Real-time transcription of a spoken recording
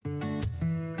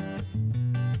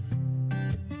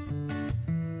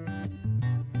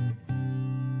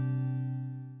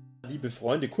liebe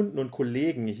Freunde, Kunden und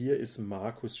Kollegen, hier ist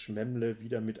Markus Schmemmle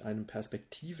wieder mit einem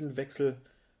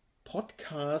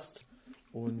Perspektivenwechsel-Podcast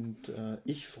und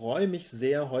ich freue mich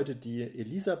sehr, heute die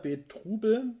Elisabeth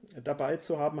Trubel dabei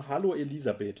zu haben. Hallo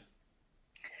Elisabeth.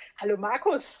 Hallo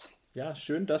Markus. Ja,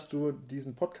 schön, dass du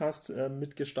diesen Podcast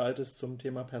mitgestaltest zum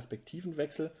Thema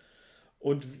Perspektivenwechsel.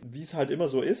 Und wie es halt immer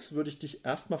so ist, würde ich dich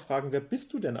erstmal fragen, wer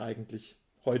bist du denn eigentlich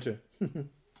heute?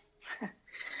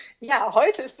 Ja,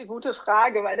 heute ist die gute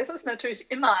Frage, weil das ist natürlich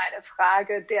immer eine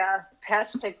Frage der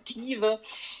Perspektive.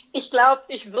 Ich glaube,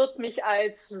 ich würde mich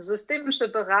als systemische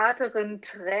Beraterin,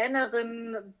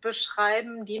 Trainerin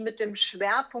beschreiben, die mit dem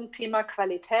Schwerpunktthema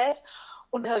Qualität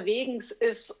unterwegs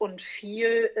ist und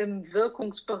viel im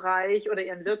Wirkungsbereich oder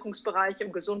ihren Wirkungsbereich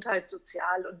im Gesundheits-,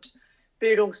 Sozial- und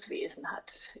Bildungswesen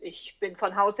hat. Ich bin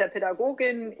von Haus her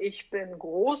Pädagogin, ich bin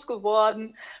groß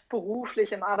geworden,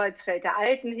 beruflich im Arbeitsfeld der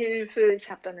Altenhilfe. Ich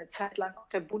habe dann eine Zeit lang auf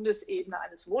der Bundesebene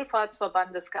eines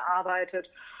Wohlfahrtsverbandes gearbeitet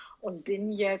und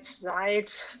bin jetzt seit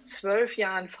 12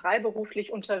 Jahren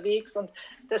freiberuflich unterwegs. Und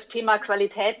das Thema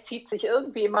Qualität zieht sich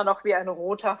irgendwie immer noch wie ein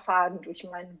roter Faden durch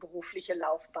meine berufliche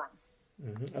Laufbahn.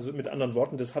 Also mit anderen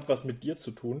Worten, das hat was mit dir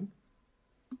zu tun.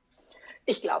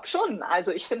 Ich glaube schon.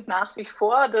 Also ich finde nach wie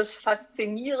vor das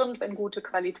faszinierend, wenn gute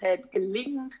Qualität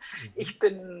gelingt. Ich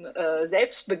bin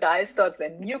selbst begeistert,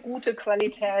 wenn mir gute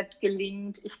Qualität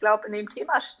gelingt. Ich glaube, in dem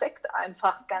Thema steckt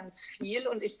einfach ganz viel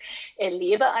und ich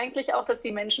erlebe eigentlich auch, dass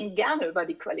die Menschen gerne über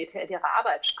die Qualität ihrer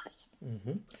Arbeit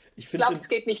sprechen. Ich glaube, es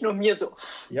geht nicht nur mir so.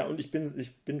 Ja, und ich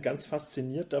bin ganz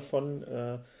fasziniert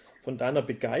davon, von deiner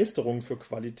Begeisterung für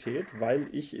Qualität, weil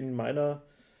ich in meiner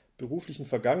beruflichen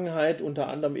Vergangenheit, unter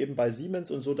anderem eben bei Siemens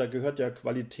und so, da gehört ja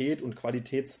Qualität und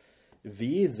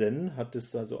Qualitätswesen, hat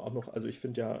es also auch noch, also ich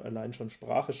finde ja allein schon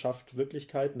Sprache schafft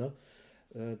Wirklichkeit, ne?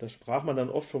 Da sprach man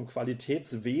dann oft vom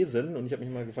Qualitätswesen und ich habe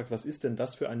mich mal gefragt, was ist denn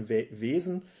das für ein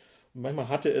Wesen? Und manchmal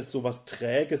hatte es so was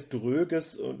Träges,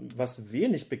 Dröges und was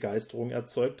wenig Begeisterung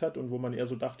erzeugt hat und wo man eher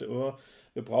so dachte, oh,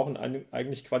 wir brauchen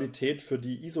eigentlich Qualität für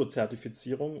die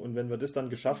ISO-Zertifizierung und wenn wir das dann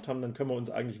geschafft haben, dann können wir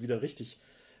uns eigentlich wieder richtig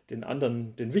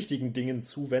den wichtigen Dingen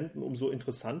zuwenden. Umso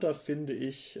interessanter finde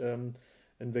ich, wenn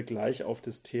wir gleich auf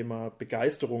das Thema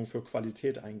Begeisterung für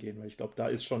Qualität eingehen, weil ich glaube, da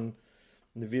ist schon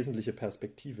eine wesentliche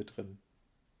Perspektive drin.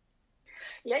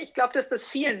 Ja, ich glaube, dass das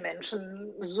vielen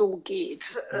Menschen so geht,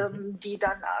 Mhm. die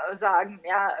dann sagen,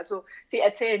 ja, also sie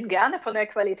erzählen gerne von der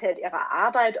Qualität ihrer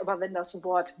Arbeit, aber wenn das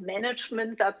Wort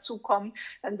Management dazu kommt,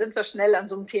 dann sind wir schnell an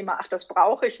so einem Thema, ach, das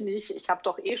brauche ich nicht, ich habe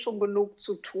doch eh schon genug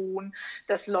zu tun.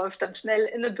 Das läuft dann schnell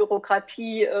in eine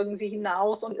Bürokratie irgendwie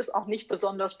hinaus und ist auch nicht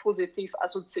besonders positiv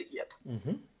assoziiert.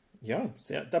 Mhm. Ja,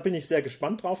 da bin ich sehr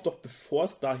gespannt drauf. Doch bevor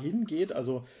es dahin geht,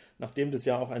 also nachdem das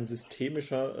ja auch ein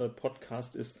systemischer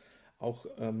Podcast ist, auch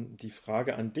die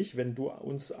Frage an dich, wenn du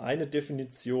uns eine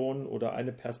Definition oder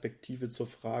eine Perspektive zur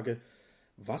Frage,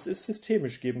 was ist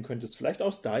systemisch geben könntest, vielleicht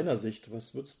aus deiner Sicht,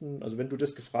 was würdest du, also wenn du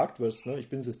das gefragt wirst, ne, ich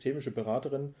bin systemische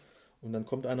Beraterin und dann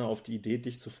kommt einer auf die Idee,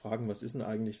 dich zu fragen, was ist denn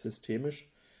eigentlich systemisch,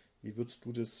 wie würdest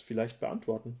du das vielleicht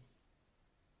beantworten?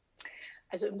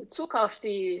 Also in Bezug auf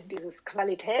dieses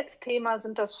Qualitätsthema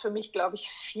sind das für mich, glaube ich,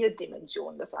 4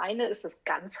 Dimensionen. Das eine ist es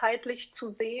ganzheitlich zu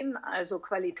sehen. Also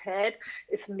Qualität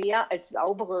ist mehr als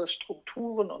saubere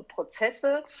Strukturen und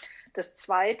Prozesse. Das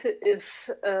zweite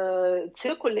ist,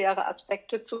 zirkuläre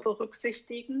Aspekte zu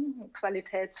berücksichtigen.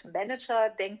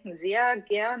 Qualitätsmanager denken sehr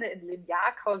gerne in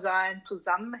linear-kausalen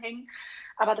Zusammenhängen.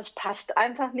 Aber das passt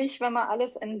einfach nicht, wenn man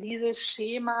alles in dieses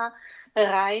Schema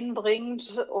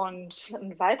reinbringt. Und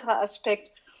ein weiterer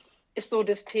Aspekt ist so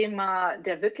das Thema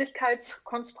der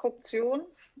Wirklichkeitskonstruktion.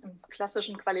 Im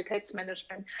klassischen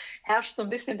Qualitätsmanagement herrscht so ein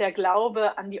bisschen der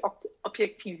Glaube an die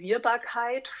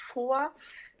Objektivierbarkeit vor.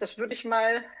 Das würde ich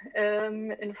mal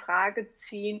in Frage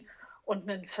ziehen. Und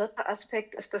ein vierter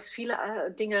Aspekt ist, dass viele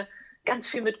Dinge ganz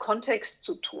viel mit Kontext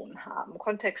zu tun haben,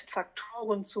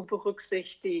 Kontextfaktoren zu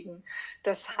berücksichtigen.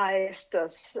 Das heißt,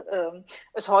 dass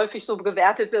es häufig so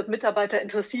gewertet wird, Mitarbeiter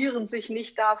interessieren sich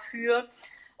nicht dafür.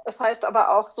 Das heißt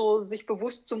aber auch so, sich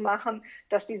bewusst zu machen,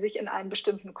 dass sie sich in einem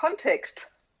bestimmten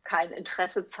Kontext kein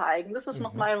Interesse zeigen. Das ist Mhm.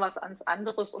 nochmal was ganz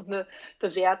anderes und eine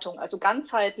Bewertung. Also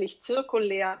ganzheitlich,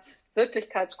 zirkulär,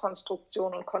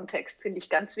 Wirklichkeitskonstruktion und Kontext finde ich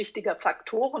ganz wichtige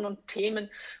Faktoren und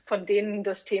Themen, von denen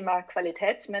das Thema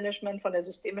Qualitätsmanagement von der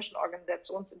systemischen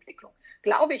Organisationsentwicklung,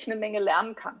 glaube ich, eine Menge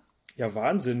lernen kann. Ja,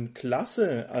 Wahnsinn,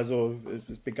 klasse. Also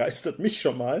es begeistert mich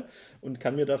schon mal und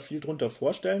kann mir da viel drunter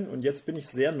vorstellen. Und jetzt bin ich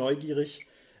sehr neugierig,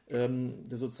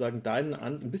 sozusagen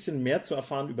ein bisschen mehr zu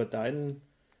erfahren über deinen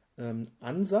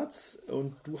Ansatz.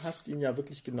 Und du hast ihn ja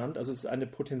wirklich genannt. Also es ist eine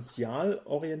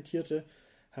potenzialorientierte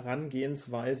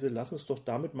Herangehensweise. Lass uns doch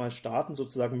damit mal starten,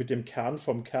 sozusagen mit dem Kern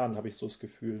vom Kern, habe ich so das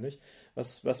Gefühl, nicht?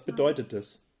 Was bedeutet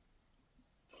das?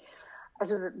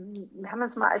 Also wir haben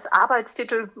es mal als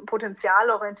Arbeitstitel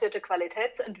potenzialorientierte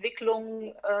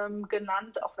Qualitätsentwicklung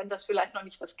genannt, auch wenn das vielleicht noch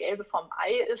nicht das Gelbe vom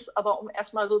Ei ist, aber um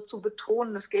erstmal so zu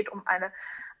betonen, es geht um eine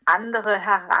andere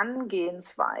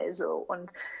Herangehensweise.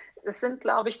 Und es sind,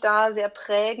 glaube ich, da sehr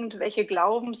prägend, welche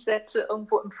Glaubenssätze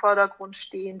irgendwo im Vordergrund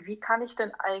stehen. Wie kann ich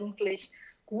denn eigentlich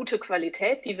gute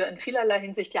Qualität, die wir in vielerlei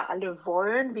Hinsicht ja alle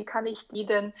wollen, wie kann ich die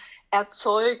denn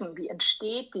erzeugen? Wie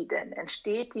entsteht die denn?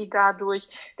 Entsteht die dadurch,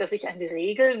 dass ich ein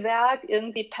Regelwerk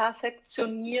irgendwie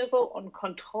perfektioniere und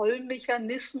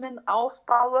Kontrollmechanismen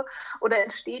aufbaue? Oder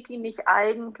entsteht die nicht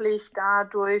eigentlich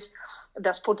dadurch,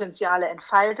 dass Potenziale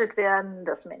entfaltet werden,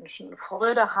 dass Menschen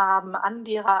Freude haben an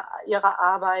ihrer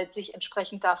Arbeit, sich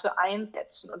entsprechend dafür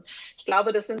einsetzen? Und ich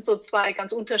glaube, das sind so zwei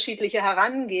ganz unterschiedliche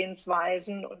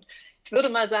Herangehensweisen. Und ich würde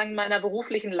mal sagen, in meiner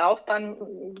beruflichen Laufbahn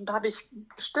habe ich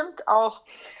bestimmt auch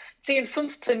 10,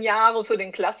 15 Jahre für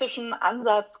den klassischen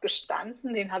Ansatz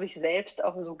gestanden. Den habe ich selbst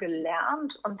auch so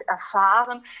gelernt und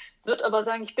erfahren. Würde aber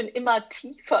sagen, ich bin immer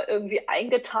tiefer irgendwie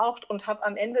eingetaucht und habe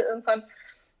am Ende irgendwann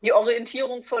die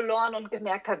Orientierung verloren und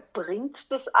gemerkt hat,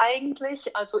 bringt das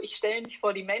eigentlich? Also ich stelle mich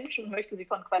vor die Menschen und möchte sie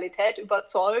von Qualität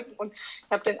überzeugen und ich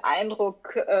habe den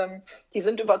Eindruck, die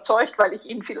sind überzeugt, weil ich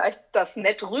ihnen vielleicht das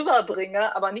nett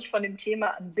rüberbringe, aber nicht von dem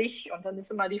Thema an sich. Und dann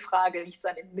ist immer die Frage, liegt es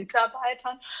an den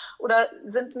Mitarbeitern oder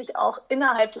sind nicht auch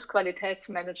innerhalb des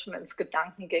Qualitätsmanagements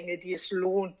Gedankengänge, die es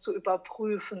lohnt zu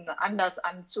überprüfen, anders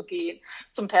anzugehen,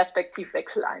 zum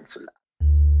Perspektivwechsel einzuladen?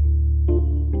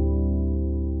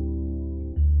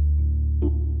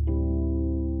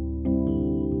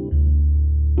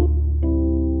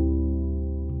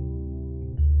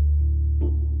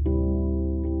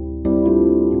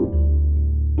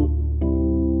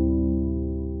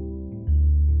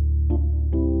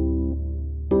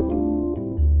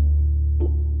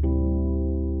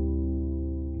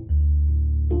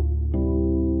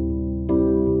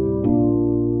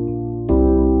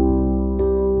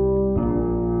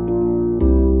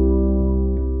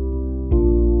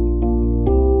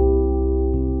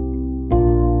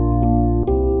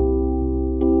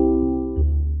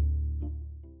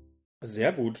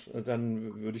 Sehr gut,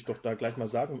 dann würde ich doch da gleich mal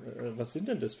sagen, was sind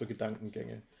denn das für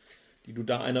Gedankengänge, die du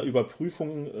da einer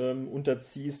Überprüfung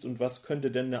unterziehst und was könnte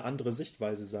denn eine andere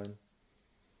Sichtweise sein?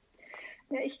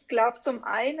 Ja, ich glaube, zum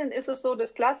einen ist es so,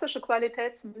 das klassische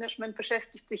Qualitätsmanagement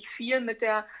beschäftigt sich viel mit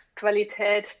der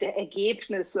Qualität der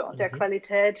Ergebnisse und der Mhm,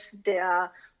 Qualität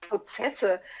der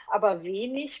Prozesse, aber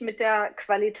wenig mit der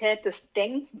Qualität des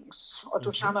Denkens. Otto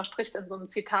mhm, Scharmer spricht in so einem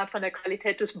Zitat von der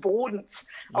Qualität des Bodens,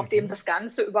 auf dem mhm, das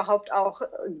Ganze überhaupt auch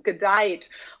gedeiht.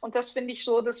 Und das finde ich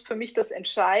so, dass für mich das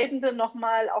Entscheidende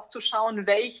nochmal auch zu schauen,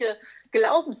 welche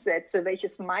Glaubenssätze,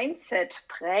 welches Mindset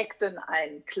prägt denn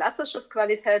ein klassisches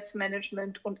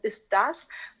Qualitätsmanagement und ist das,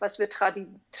 was wir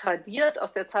tradiert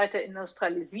aus der Zeit der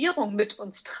Industrialisierung mit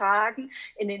uns tragen,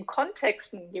 in den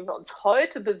Kontexten, in denen wir uns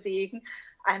heute bewegen,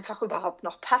 einfach überhaupt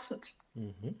noch passend?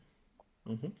 mhm,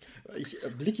 mhm. Ich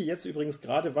blicke jetzt übrigens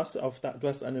gerade du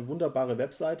hast eine wunderbare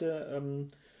Webseite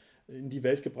in die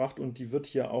Welt gebracht und die wird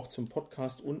hier auch zum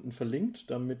Podcast unten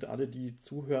verlinkt, damit alle, die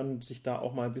zuhören, sich da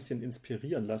auch mal ein bisschen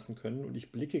inspirieren lassen können. Und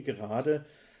ich blicke gerade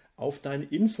auf dein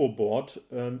Infoboard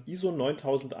ISO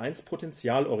 9001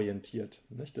 potenzialorientiert.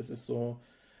 Nicht? Das ist so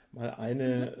mal Mhm.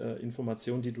 eine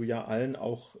Information, die du ja allen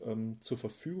auch zur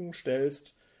Verfügung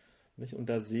stellst. Nicht? Und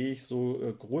da sehe ich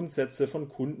so Grundsätze von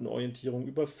Kundenorientierung,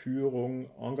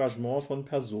 Überführung, Engagement von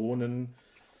Personen,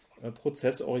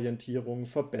 Prozessorientierung,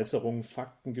 Verbesserung,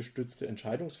 faktengestützte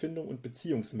Entscheidungsfindung und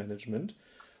Beziehungsmanagement.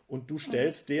 Und du Mhm.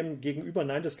 stellst dem gegenüber,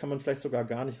 nein, das kann man vielleicht sogar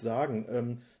gar nicht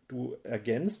sagen, du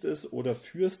ergänzt es oder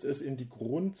führst es in die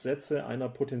Grundsätze einer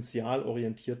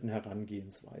potenzialorientierten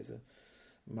Herangehensweise.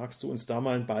 Magst du uns da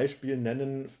mal ein Beispiel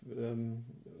nennen,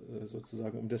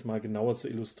 sozusagen, um das mal genauer zu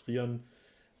illustrieren,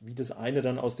 wie das eine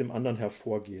dann aus dem anderen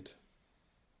hervorgeht?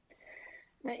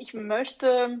 Ich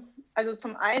möchte, also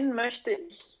zum einen möchte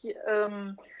ich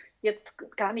jetzt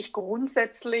gar nicht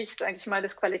grundsätzlich, sage ich mal,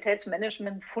 das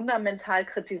Qualitätsmanagement fundamental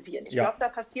kritisieren. Ich Ja. glaube, da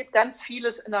passiert ganz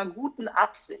vieles in einer guten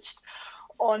Absicht.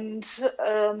 Und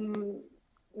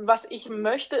was ich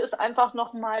möchte, ist einfach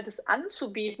nochmal das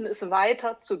anzubieten, ist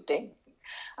weiterzudenken.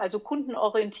 Also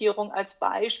Kundenorientierung als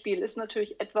Beispiel ist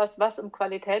natürlich etwas, was im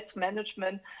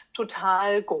Qualitätsmanagement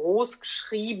total groß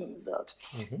geschrieben wird.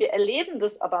 Mhm. Wir erleben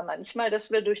das aber manchmal,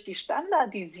 dass wir durch die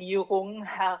Standardisierung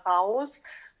heraus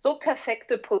so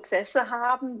perfekte Prozesse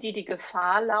haben, die die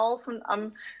Gefahr laufen,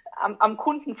 am am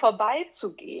Kunden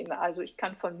vorbeizugehen. Also ich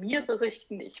kann von mir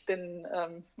berichten, ich bin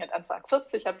mit Anfang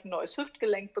 40, habe ein neues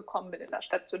Hüftgelenk bekommen, bin in der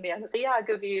stationären Reha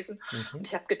gewesen und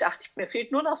ich habe gedacht, mir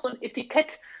fehlt nur noch so ein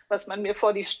Etikett, was man mir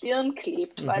vor die Stirn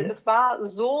klebt, weil es war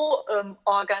so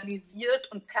organisiert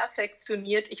und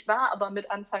perfektioniert. Ich war aber mit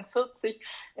Anfang 40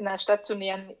 in der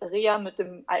stationären Reha mit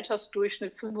dem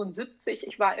Altersdurchschnitt 75.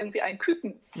 Ich war irgendwie ein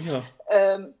Küken. Ja.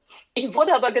 Ich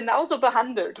wurde aber genauso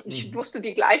behandelt und ich musste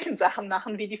die gleichen Sachen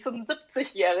machen wie die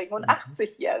 75-Jährigen und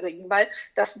 80-Jährigen, weil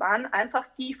das waren einfach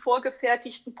die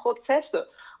vorgefertigten Prozesse.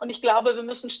 Und ich glaube, wir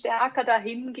müssen stärker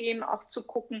dahin gehen, auch zu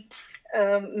gucken,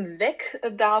 weg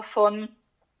davon,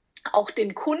 auch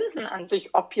den Kunden an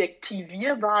sich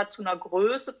objektivierbar zu einer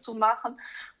Größe zu machen,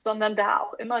 sondern da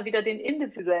auch immer wieder den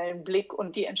individuellen Blick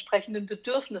und die entsprechenden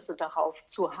Bedürfnisse darauf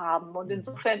zu haben. Und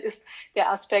insofern ist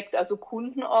der Aspekt, also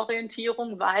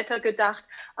Kundenorientierung, weitergedacht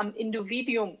am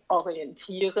Individuum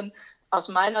orientieren, aus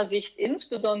meiner Sicht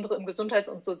insbesondere im Gesundheits-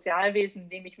 und Sozialwesen, in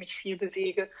dem ich mich viel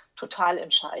bewege, total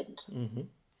entscheidend.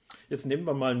 Jetzt nehmen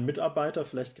wir mal einen Mitarbeiter,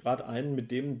 vielleicht gerade einen, mit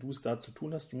dem du es da zu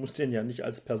tun hast. Du musst den ja nicht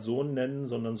als Person nennen,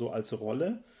 sondern so als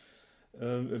Rolle.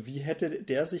 Wie hätte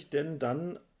der sich denn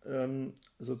dann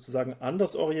sozusagen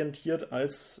anders orientiert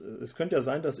als, es könnte ja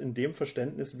sein, dass in dem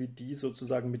Verständnis, wie die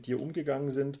sozusagen mit dir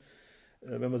umgegangen sind,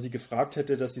 wenn man sie gefragt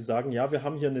hätte, dass sie sagen, ja, wir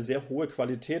haben hier eine sehr hohe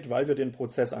Qualität, weil wir den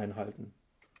Prozess einhalten.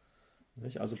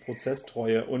 Nicht? Also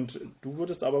Prozesstreue. Und du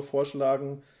würdest aber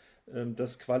vorschlagen,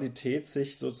 dass Qualität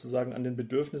sich sozusagen an den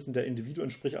Bedürfnissen der Individuen,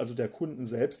 sprich also der Kunden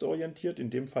selbst orientiert,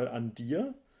 in dem Fall an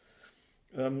dir.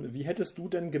 Wie hättest du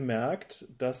denn gemerkt,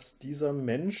 dass dieser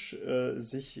Mensch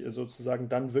sich sozusagen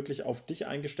dann wirklich auf dich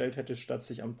eingestellt hätte, statt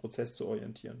sich am Prozess zu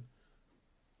orientieren?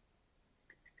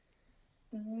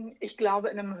 Ich glaube,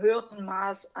 in einem höheren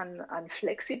Maß an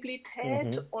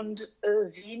Flexibilität und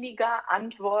weniger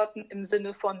Antworten im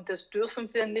Sinne von, das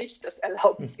dürfen wir nicht, das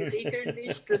erlauben die Regeln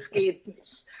nicht, das geht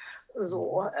nicht.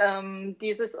 So,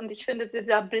 und ich finde,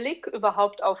 dieser Blick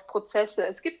überhaupt auf Prozesse,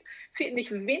 es gibt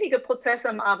nicht wenige Prozesse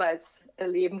im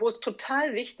Arbeitsleben, wo es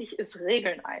total wichtig ist,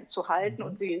 Regeln einzuhalten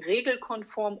und sie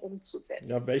regelkonform umzusetzen.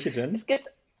 Ja, welche denn? Es gibt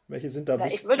Welche sind da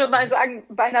wichtig? Ich würde mal sagen,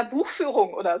 bei einer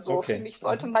Buchführung oder so, Okay. finde ich,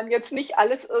 sollte man jetzt nicht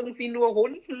alles irgendwie nur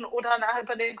runden oder nachher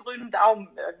über den grünen Daumen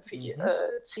irgendwie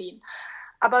ziehen.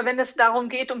 Aber wenn es darum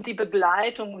geht, um die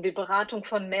Begleitung und die Beratung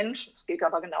von Menschen, es geht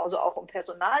aber genauso auch um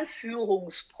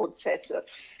Personalführungsprozesse,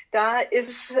 da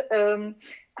ist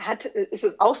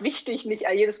es auch wichtig, nicht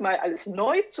jedes Mal alles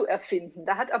neu zu erfinden.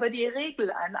 Da hat aber die Regel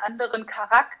einen anderen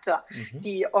Charakter.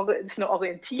 Die ist eine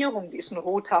Orientierung, die ist ein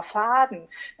roter Faden.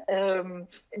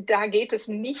 Da geht es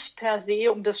nicht per se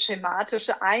um das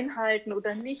schematische Einhalten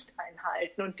oder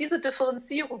Nicht-Einhalten. Und diese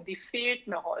Differenzierung, die fehlt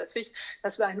mir häufig,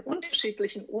 dass wir einen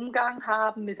unterschiedlichen Umgang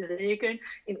haben mit Regeln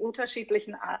in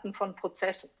unterschiedlichen Arten von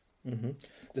Prozessen.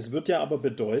 Das wird ja aber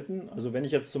bedeuten, also wenn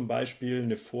ich jetzt zum Beispiel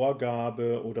eine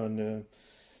Vorgabe oder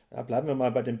ja, bleiben wir mal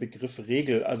bei dem Begriff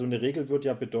Regel. Also eine Regel wird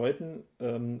ja bedeuten,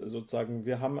 sozusagen,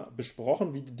 wir haben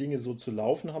besprochen, wie die Dinge so zu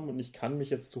laufen haben und ich kann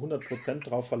mich jetzt zu 100%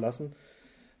 darauf verlassen,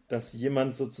 dass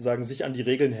jemand sozusagen sich an die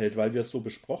Regeln hält, weil wir es so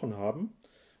besprochen haben.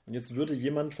 Und jetzt würde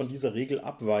jemand von dieser Regel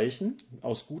abweichen,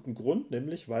 aus gutem Grund,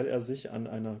 nämlich weil er sich an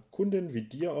einer Kundin wie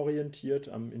dir orientiert,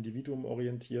 am Individuum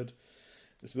orientiert.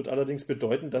 Es wird allerdings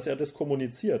bedeuten, dass er das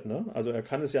kommuniziert, ne? Also er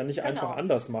kann es ja nicht einfach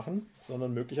anders machen,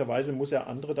 sondern möglicherweise muss er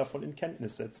andere davon in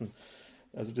Kenntnis setzen.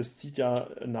 Also das zieht ja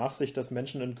nach sich, dass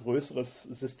Menschen ein größeres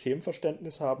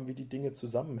Systemverständnis haben, wie die Dinge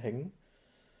zusammenhängen.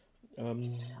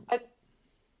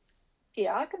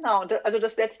 Ja, genau. Also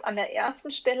das setzt an der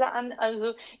ersten Stelle an.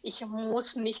 Also ich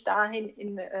muss nicht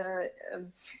dahin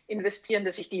investieren,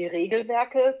 dass ich die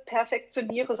Regelwerke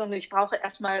perfektioniere, sondern ich brauche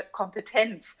erstmal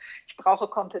Kompetenz. Ich brauche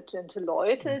kompetente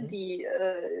Leute, die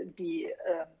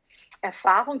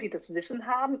Erfahrung, die das Wissen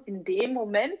haben, in dem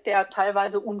Moment, der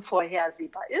teilweise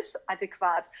unvorhersehbar ist,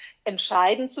 adäquat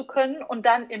entscheiden zu können und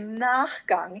dann im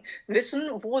Nachgang wissen,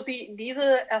 wo sie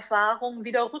diese Erfahrung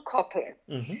wieder rückkoppeln.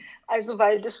 Also,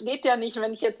 weil das geht ja nicht,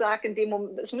 wenn ich jetzt sage, in dem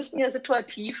Moment, es müssen ja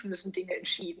situativ, müssen Dinge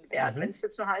entschieden werden. Wenn es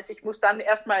jetzt nur heißt, ich muss dann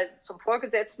erstmal zum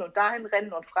Vorgesetzten und dahin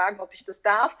rennen und fragen, ob ich das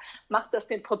darf, macht das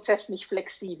den Prozess nicht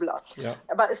flexibler. Ja.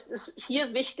 Aber es ist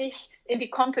hier wichtig, in die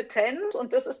Kompetenz,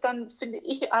 und das ist dann, finde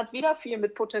ich, hat wieder viel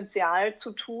mit Potenzial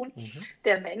zu tun,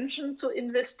 der Menschen zu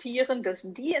investieren, dass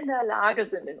die in der Lage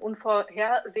sind, in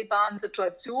unvorhersehbaren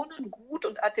Situationen gut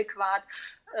und adäquat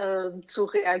zu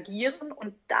reagieren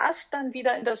und das dann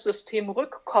wieder in das System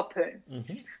rückkoppeln.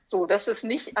 So, dass es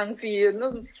nicht irgendwie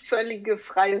völlige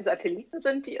freie Satelliten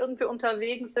sind, die irgendwie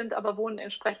unterwegs sind, aber wo ein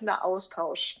entsprechender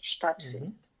Austausch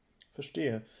stattfindet.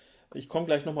 Verstehe. Ich komme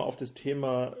gleich nochmal auf das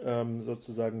Thema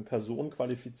sozusagen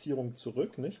Personenqualifizierung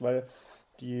zurück, nicht? Weil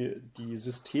die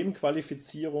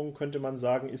Systemqualifizierung, könnte man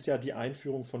sagen, ist ja die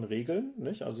Einführung von Regeln,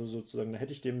 nicht? Also sozusagen, da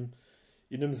hätte ich dem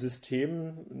in einem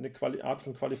System eine Art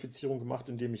von Qualifizierung gemacht,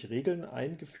 indem ich Regeln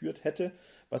eingeführt hätte.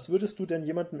 Was würdest du denn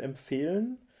jemandem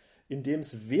empfehlen, in dem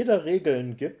es weder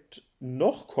Regeln gibt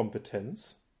noch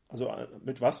Kompetenz? Also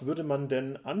mit was würde man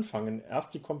denn anfangen?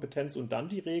 Erst die Kompetenz und dann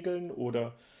die Regeln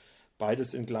oder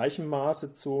beides in gleichem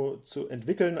Maße zu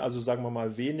entwickeln? Also sagen wir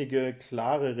mal wenige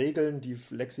klare Regeln, die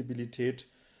Flexibilität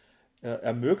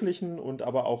ermöglichen und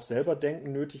aber auch selber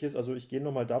denken nötig ist. Also ich gehe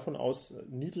nochmal davon aus,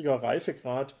 niedriger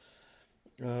Reifegrad,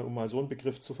 um mal so einen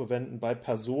Begriff zu verwenden, bei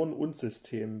Person und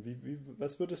System.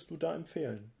 Was würdest du da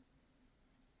empfehlen?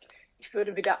 Ich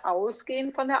würde wieder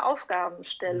ausgehen von der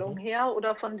Aufgabenstellung Mhm. her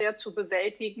oder von der zu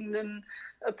bewältigenden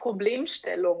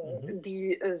Problemstellung, Mhm.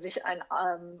 die sich ein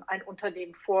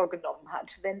Unternehmen vorgenommen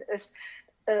hat. Wenn es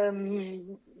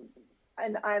ähm,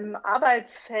 in einem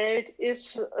Arbeitsfeld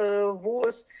ist, wo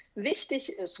es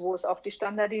wichtig ist, wo es auf die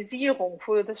Standardisierung,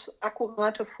 wo das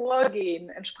akkurate Vorgehen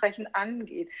entsprechend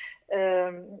angeht,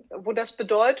 wo das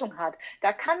Bedeutung hat.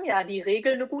 Da kann ja die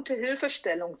Regel eine gute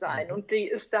Hilfestellung sein Mhm. und die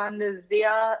ist dann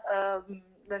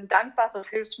ein dankbares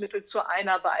Hilfsmittel zur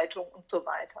Einarbeitung und so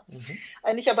weiter. Mhm.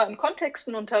 Wenn ich aber in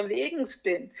Kontexten unterwegs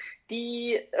bin,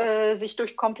 die sich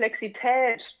durch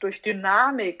Komplexität, durch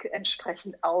Dynamik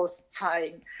entsprechend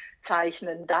auszeichnen,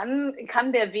 dann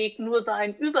kann der Weg nur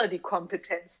sein, über die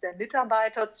Kompetenz der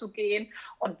Mitarbeiter zu gehen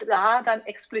und da dann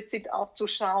explizit auch zu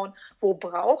schauen, wo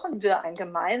brauchen wir ein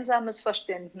gemeinsames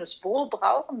Verständnis, wo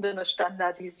brauchen wir eine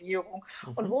Standardisierung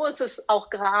und Mhm. wo ist es auch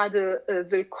gerade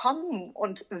willkommen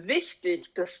und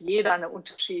wichtig, dass jeder eine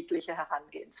unterschiedliche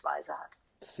Herangehensweise hat.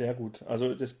 Sehr gut.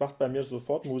 Also das macht bei mir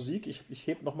sofort Musik. Ich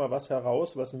hebe noch mal was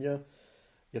heraus, was mir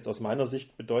jetzt aus meiner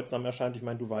Sicht bedeutsam erscheint. Ich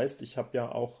meine, du weißt, ich habe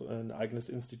ja auch ein eigenes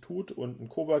Institut und einen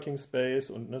Coworking Space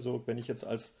und ne, so, wenn ich jetzt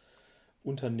als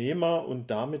Unternehmer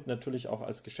und damit natürlich auch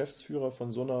als Geschäftsführer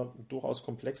von so einer durchaus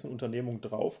komplexen Unternehmung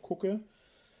drauf gucke,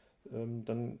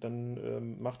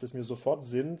 dann macht es mir sofort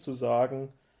Sinn zu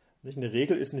sagen, nicht, eine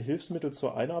Regel ist ein Hilfsmittel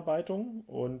zur Einarbeitung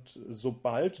und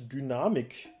sobald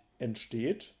Dynamik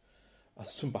entsteht,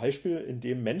 also zum Beispiel,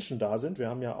 indem Menschen da sind. Wir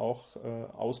haben ja auch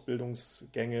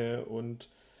Ausbildungsgänge und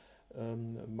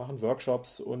machen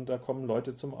Workshops und da kommen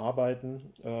Leute zum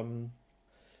Arbeiten.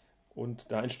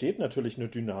 Und da entsteht natürlich eine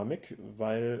Dynamik,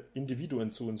 weil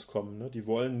Individuen zu uns kommen. Ne? Die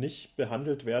wollen nicht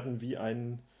behandelt werden wie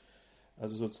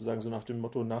also sozusagen so nach dem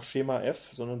Motto nach Schema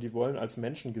F, sondern die wollen als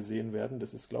Menschen gesehen werden.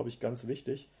 Das ist, glaube ich, ganz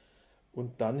wichtig.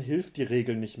 Und dann hilft die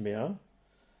Regel nicht mehr.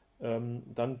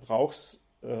 Dann braucht es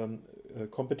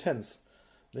Kompetenz.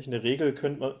 Nicht? Eine Regel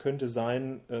könnte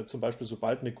sein, zum Beispiel,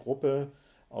 sobald eine Gruppe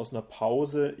aus einer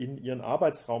Pause in ihren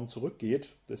Arbeitsraum zurückgeht,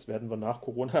 das werden wir nach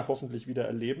Corona hoffentlich wieder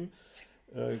erleben,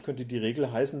 könnte die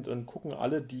Regel heißen, dann gucken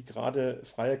alle, die gerade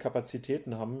freie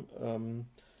Kapazitäten haben,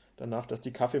 danach, dass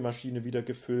die Kaffeemaschine wieder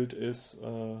gefüllt ist,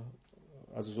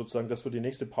 also sozusagen, dass für die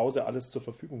nächste Pause alles zur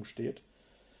Verfügung steht.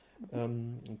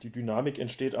 Und die Dynamik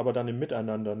entsteht aber dann im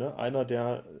Miteinander. Ne? Einer,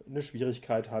 der eine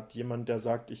Schwierigkeit hat, jemand, der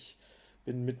sagt, ich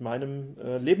bin mit meinem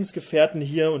Lebensgefährten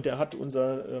hier und der hat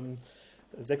unser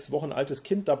 6 Wochen altes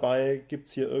Kind dabei, gibt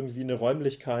es hier irgendwie eine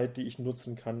Räumlichkeit, die ich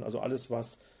nutzen kann. Also alles,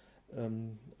 was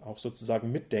auch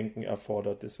sozusagen Mitdenken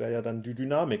erfordert. Das wäre ja dann die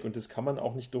Dynamik und das kann man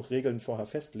auch nicht durch Regeln vorher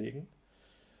festlegen,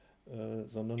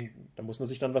 sondern da muss man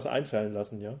sich dann was einfallen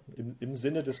lassen, ja, im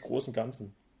Sinne des großen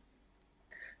Ganzen.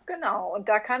 Genau, und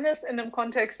da kann es in einem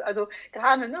Kontext, also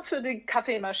gerade ne, für die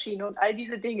Kaffeemaschine und all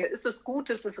diese Dinge, ist es gut,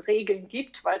 dass es Regeln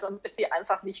gibt, weil sonst ist sie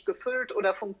einfach nicht gefüllt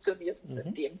oder funktioniert es in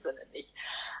Mhm. dem Sinne nicht.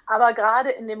 Aber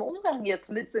gerade in dem Umgang jetzt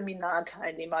mit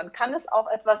Seminarteilnehmern kann es auch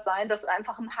etwas sein, dass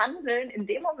einfach ein Handeln in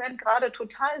dem Moment gerade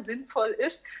total sinnvoll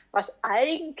ist, was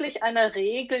eigentlich einer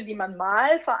Regel, die man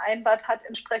mal vereinbart hat,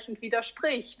 entsprechend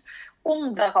widerspricht,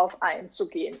 um darauf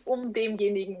einzugehen, um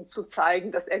demjenigen zu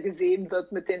zeigen, dass er gesehen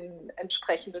wird mit den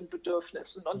entsprechenden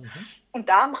Bedürfnissen. Mhm. Und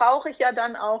da brauche ich ja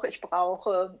dann auch, ich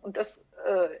brauche, und das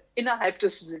innerhalb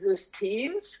des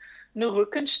Systems, eine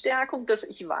Rückenstärkung, dass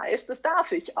ich weiß, das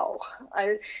darf ich auch.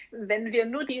 Weil wenn wir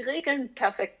nur die Regeln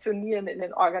perfektionieren in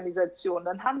den Organisationen,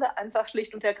 dann haben wir einfach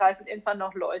schlicht und ergreifend irgendwann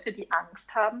noch Leute, die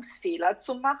Angst haben, Fehler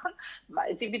zu machen,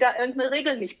 weil sie wieder irgendeine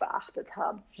Regel nicht beachtet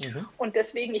haben. Mhm. Und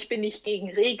deswegen, ich bin nicht gegen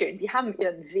Regeln. Die haben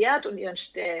ihren Wert und ihren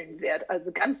Stellenwert,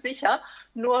 also ganz sicher.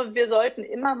 Nur wir sollten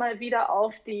immer mal wieder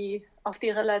auf die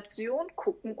Relation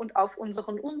gucken und auf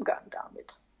unseren Umgang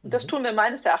damit. Und das Mhm. tun wir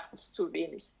meines Erachtens zu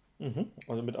wenig. Mhm.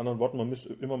 Also mit anderen Worten, man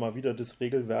müsste immer mal wieder das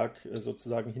Regelwerk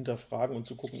sozusagen hinterfragen und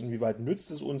zu gucken, inwieweit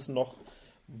nützt es uns noch,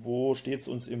 wo steht es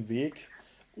uns im Weg.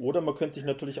 Oder man könnte sich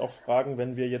natürlich auch fragen,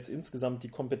 wenn wir jetzt insgesamt die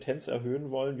Kompetenz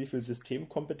erhöhen wollen, wie viel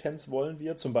Systemkompetenz wollen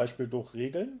wir, zum Beispiel durch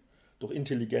Regeln, durch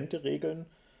intelligente Regeln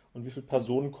und wie viel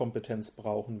Personenkompetenz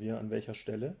brauchen wir an welcher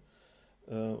Stelle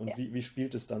und Ja. wie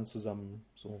spielt es dann zusammen?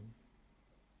 So.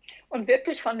 Und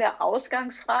wirklich von der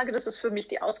Ausgangsfrage, das ist für mich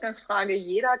die Ausgangsfrage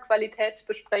jeder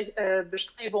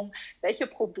Qualitätsbestrebung, welche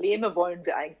Probleme wollen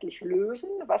wir eigentlich lösen?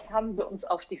 Was haben wir uns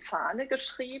auf die Fahne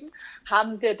geschrieben?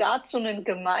 Haben wir dazu ein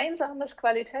gemeinsames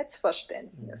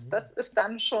Qualitätsverständnis? Mhm. Das ist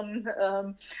dann schon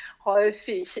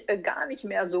häufig gar nicht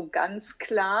mehr so ganz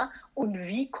klar. Und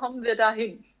wie kommen wir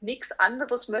dahin? Nichts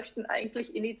anderes möchten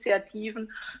eigentlich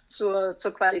Initiativen zur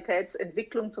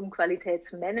Qualitätsentwicklung, zum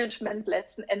Qualitätsmanagement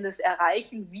letzten Endes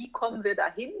erreichen. Wie kommen wir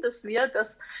dahin, dass wir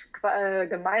das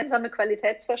gemeinsame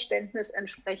Qualitätsverständnis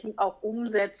entsprechend auch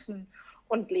umsetzen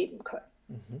und leben können?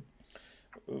 Mhm.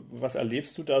 Was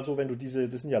erlebst du da so, wenn du das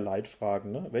sind ja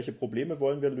Leitfragen, ne? Welche Probleme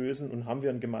wollen wir lösen und haben wir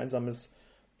ein gemeinsames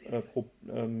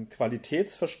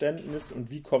Qualitätsverständnis und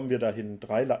wie kommen wir dahin?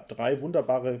 Drei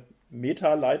wunderbare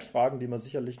Meta-Leitfragen, die man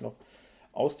sicherlich noch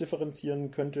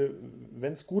ausdifferenzieren könnte.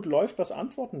 Wenn es gut läuft, was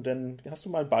antworten denn? Hast du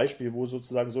mal ein Beispiel, wo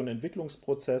sozusagen so ein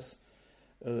Entwicklungsprozess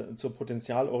zur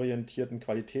potenzialorientierten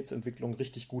Qualitätsentwicklung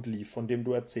richtig gut lief, von dem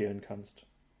du erzählen kannst?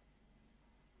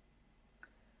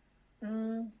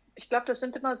 Ich glaube, das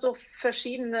sind immer so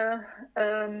verschiedene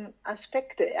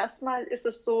Aspekte. Erstmal ist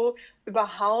es so,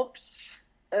 überhaupt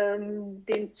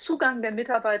den Zugang der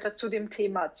Mitarbeiter zu dem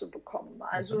Thema zu bekommen. Mhm.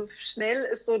 Also schnell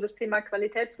ist so das Thema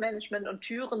Qualitätsmanagement und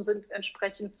Türen sind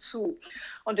entsprechend zu.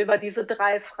 Und über diese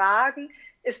drei Fragen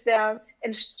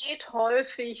entsteht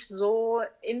häufig so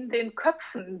in den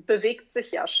Köpfen, bewegt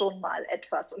sich ja schon mal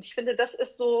etwas. Und ich finde, das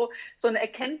ist so ein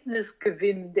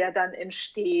Erkenntnisgewinn, der dann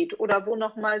entsteht oder wo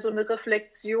nochmal so eine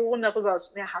Reflexion darüber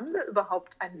ist, haben wir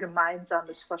überhaupt ein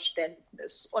gemeinsames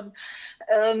Verständnis? Und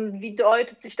wie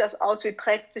deutet sich das aus? Wie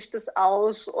prägt sich das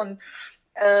aus? Und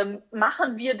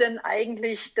machen wir denn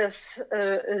eigentlich das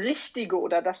Richtige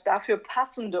oder das dafür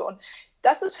Passende? Und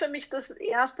das ist für mich das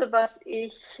Erste, was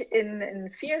ich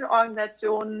in vielen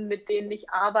Organisationen, mit denen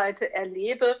ich arbeite,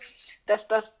 erlebe, dass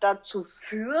das dazu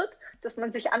führt, dass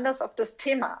man sich anders auf das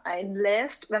Thema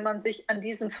einlässt, wenn man sich an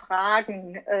diesen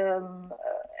Fragen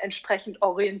entsprechend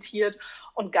orientiert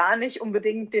und gar nicht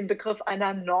unbedingt den Begriff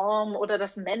einer Norm oder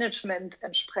das Management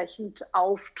entsprechend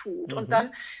auftut. Und Mhm.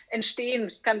 dann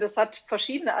das hat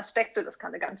verschiedene Aspekte, das kann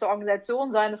eine ganze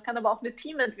Organisation sein, das kann aber auch eine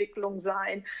Teamentwicklung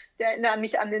sein. Ich erinnere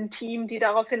mich an ein Team, die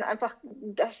daraufhin einfach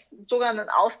das sogar einen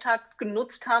Auftakt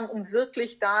genutzt haben, um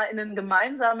wirklich da in einen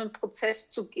gemeinsamen Prozess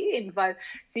zu gehen, weil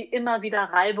sie immer wieder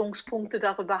Reibungspunkte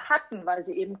darüber hatten, weil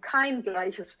sie eben kein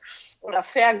gleiches oder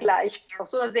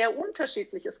vergleichbares oder sehr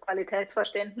unterschiedliches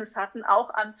Qualitätsverständnis hatten,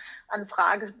 auch an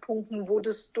Fragepunkten, wo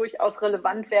das durchaus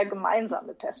relevant wäre,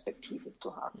 gemeinsame Perspektive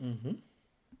zu haben. Mhm.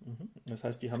 Mhm. Das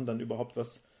heißt, die haben dann überhaupt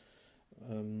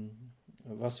ähm,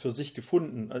 was für sich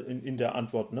gefunden in der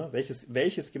Antwort, ne?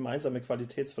 Welches gemeinsame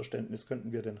Qualitätsverständnis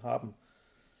könnten wir denn haben?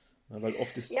 Ja, weil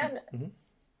oft ist Ja, die. Mhm.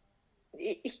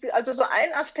 also so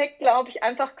ein Aspekt, glaube ich,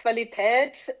 einfach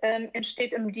Qualität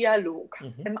entsteht im Dialog,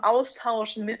 Mhm. im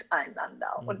Austausch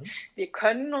miteinander. Und Mhm. wir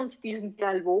können uns diesen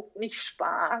Dialog nicht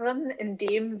sparen,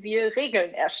 indem wir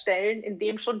Regeln erstellen, in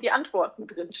dem schon die Antworten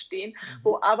drinstehen, Mhm.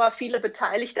 wo aber viele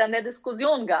Beteiligte an der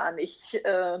Diskussion gar nicht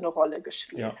eine Rolle Ja.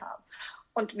 gespielt haben.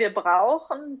 Und wir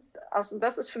brauchen, also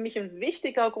das ist für mich ein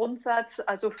wichtiger Grundsatz,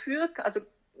 also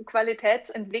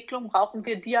Qualitätsentwicklung brauchen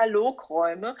wir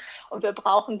Dialogräume und wir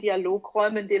brauchen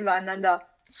Dialogräume, in denen wir einander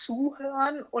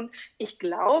zuhören. Und ich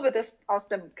glaube, dass aus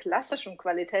dem klassischen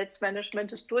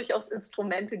Qualitätsmanagement es durchaus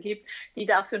Instrumente gibt, die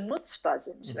dafür nutzbar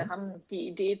sind. Wir Mhm. haben die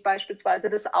Idee beispielsweise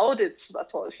des Audits,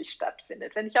 was häufig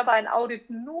stattfindet. Wenn ich aber ein Audit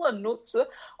nur nutze,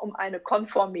 um eine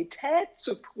Konformität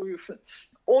zu prüfen,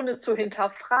 ohne zu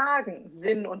hinterfragen,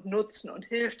 Sinn und Nutzen und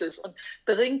hilft es und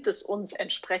bringt es uns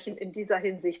entsprechend in dieser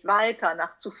Hinsicht weiter,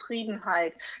 nach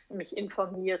Zufriedenheit mich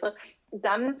informiere,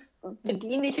 dann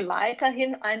bediene ich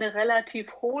weiterhin eine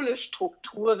relativ hohle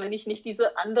Struktur, wenn ich nicht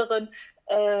diese anderen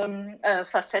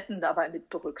Facetten dabei mit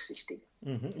berücksichtige.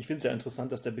 Mhm. Ich finde es sehr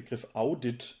interessant, dass der Begriff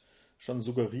Audit schon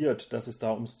suggeriert, dass es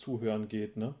da ums Zuhören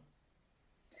geht, ne?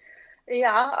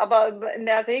 Ja, aber in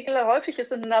der Regel häufig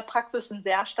ist in der Praxis ein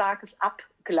sehr starkes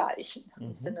Abgleichen. Im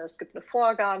Mhm. Sinne, es gibt eine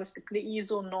Vorgabe, es gibt eine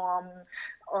ISO-Norm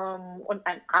und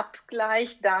ein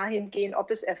Abgleich dahingehend,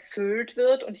 ob es erfüllt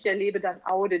wird. Und ich erlebe dann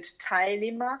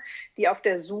Audit-Teilnehmer, die auf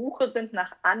der Suche sind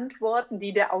nach Antworten,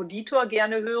 die der Auditor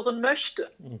gerne hören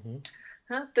möchte. Mhm.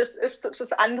 Ja, das ist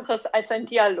etwas anderes als ein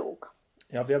Dialog.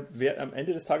 Ja, am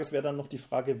Ende des Tages wäre dann noch die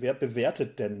Frage, wer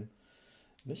bewertet denn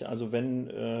Nicht? Also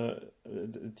wenn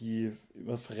die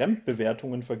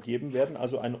Fremdbewertungen vergeben werden,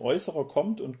 also ein Äußerer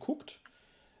kommt und guckt,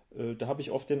 da habe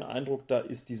ich oft den Eindruck, da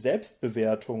ist die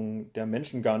Selbstbewertung der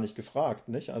Menschen gar nicht gefragt.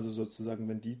 Nicht? Also sozusagen,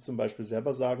 wenn die zum Beispiel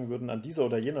selber sagen würden, an dieser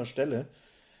oder jener Stelle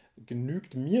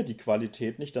genügt mir die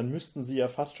Qualität nicht, dann müssten sie ja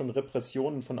fast schon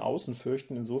Repressionen von außen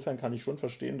fürchten. Insofern kann ich schon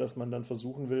verstehen, dass man dann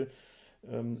versuchen will,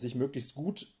 sich möglichst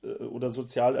gut oder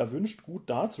sozial erwünscht gut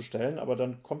darzustellen, aber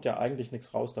dann kommt ja eigentlich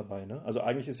nichts raus dabei. Ne? Also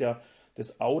eigentlich ist ja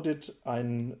das Audit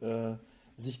ein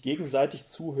sich gegenseitig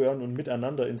zuhören und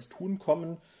miteinander ins Tun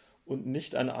kommen und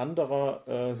nicht ein anderer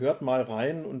hört mal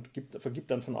rein und vergibt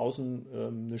dann von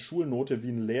außen eine Schulnote wie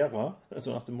ein Lehrer,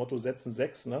 also nach dem Motto setzen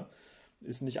 6, ne?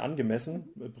 Ist nicht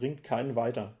angemessen, bringt keinen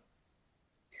weiter.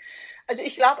 Also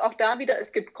ich glaube auch da wieder,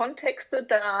 es gibt Kontexte,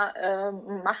 da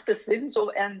macht es Sinn, so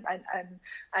ein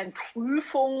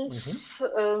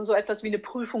Mhm. so etwas wie eine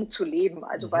Prüfung zu leben.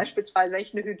 Also Mhm. beispielsweise, wenn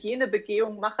ich eine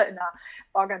Hygienebegehung mache in einer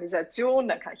Organisation,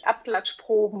 dann kann ich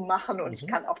Abklatschproben machen und ich Mhm.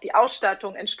 kann auch die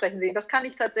Ausstattung entsprechend sehen. Das kann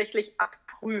ich tatsächlich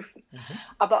abprüfen. Mhm.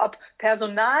 Aber ob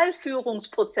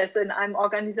Personalführungsprozesse in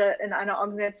einer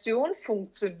Organisation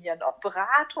funktionieren, ob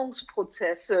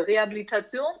Beratungsprozesse,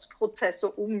 Rehabilitationsprozesse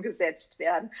umgesetzt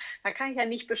werden, da kann ich ja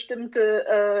nicht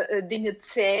bestimmte Dinge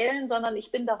zählen, sondern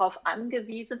ich bin darauf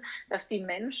angewiesen, dass die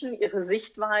Menschen ihre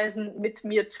Sichtweisen mit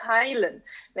mir teilen.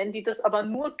 Wenn die das aber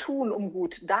nur tun, um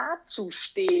gut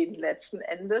dazustehen letzten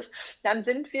Endes, dann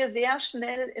sind wir sehr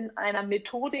schnell in einer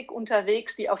Methodik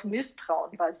unterwegs, die auf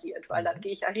Misstrauen basiert, weil dann Mhm.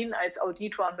 gehe ich ja hin als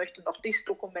Auditor und möchte noch dieses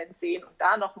Dokument sehen und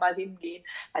da nochmal hingehen,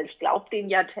 weil ich glaube denen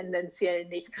ja tendenziell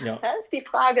nicht. Ja. Da ist die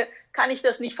Frage, kann ich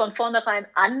das nicht von vornherein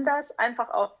anders einfach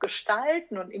auch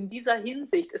gestalten? Und in dieser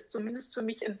Hinsicht ist zumindest für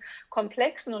mich in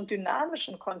komplexen und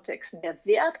dynamischen Kontexten der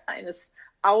Wert eines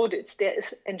Audits,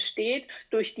 entsteht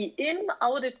durch die im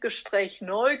Auditgespräch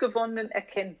neu gewonnenen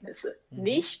Erkenntnisse, Mhm.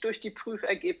 nicht durch die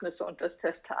Prüfergebnisse und das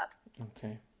Testat.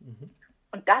 Okay. Mhm.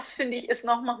 Und das, finde ich, ist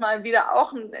noch mal wieder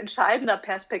auch ein entscheidender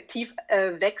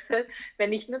Perspektivwechsel,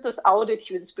 wenn ich das Audit,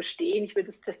 ich will das bestehen, ich will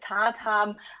das Testat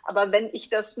haben, aber wenn ich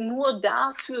das nur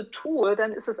dafür tue,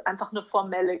 dann ist es einfach eine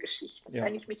formelle Geschichte. Ja.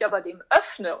 Wenn ich mich aber dem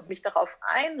öffne und mich darauf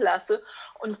einlasse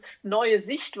und neue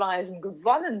Sichtweisen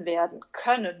gewonnen werden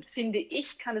können, finde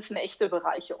ich, kann es eine echte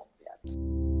Bereicherung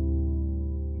werden.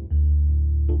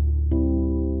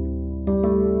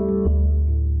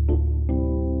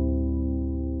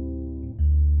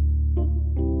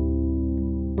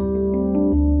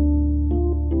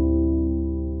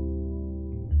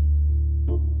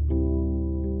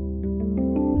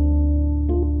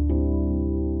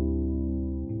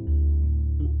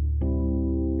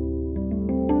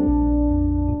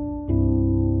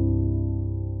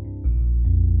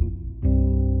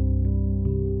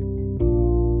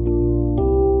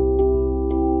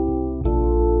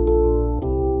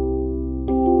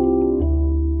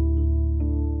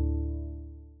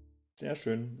 Sehr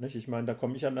schön. Nicht? Ich meine, da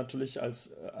komme ich ja natürlich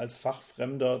als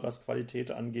Fachfremder, was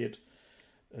Qualität angeht,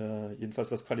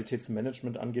 jedenfalls was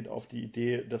Qualitätsmanagement angeht, auf die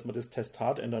Idee, dass man das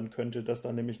Testat ändern könnte, dass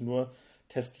da nämlich nur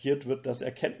testiert wird, dass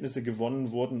Erkenntnisse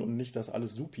gewonnen wurden und nicht, dass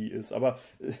alles supi ist. Aber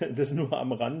das nur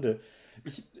am Rande.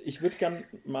 Ich würde gern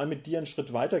mal mit dir einen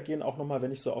Schritt weitergehen, auch nochmal,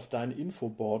 wenn ich so auf dein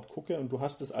Infoboard gucke und du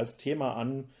hast es als Thema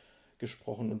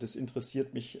angesprochen und das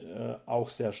interessiert mich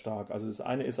auch sehr stark. Also das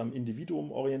eine ist am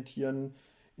Individuum orientieren,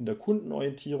 in der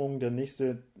Kundenorientierung. Der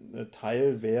nächste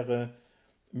Teil wäre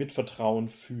mit Vertrauen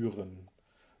führen.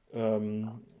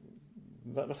 Ähm,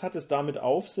 was hat es damit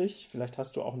auf sich? Vielleicht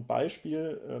hast du auch ein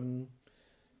Beispiel.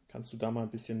 Kannst du da mal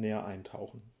ein bisschen näher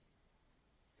eintauchen?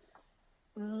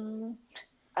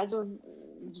 Also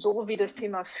so wie das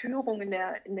Thema Führung in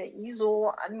der ISO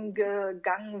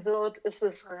angegangen wird, ist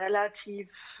es relativ,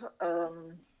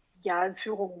 ja,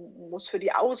 Führung muss für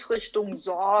die Ausrichtung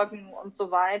sorgen und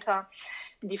so weiter.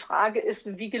 Die Frage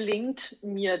ist, wie gelingt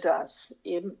mir das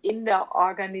eben in der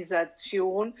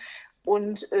Organisation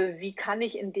und wie kann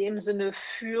ich in dem Sinne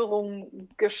Führung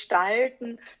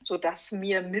gestalten, sodass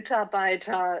mir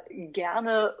Mitarbeiter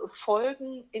gerne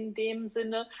folgen in dem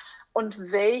Sinne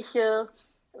und welche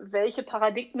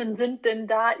Paradigmen sind denn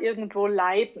da irgendwo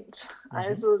leitend? Mhm.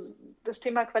 Also das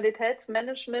Thema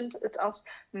Qualitätsmanagement ist aus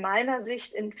meiner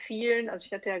Sicht in vielen, also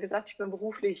ich hatte ja gesagt, ich bin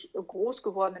beruflich groß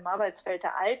geworden im Arbeitsfeld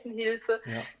der Altenhilfe,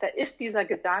 Ja. da ist dieser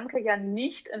Gedanke ja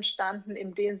nicht entstanden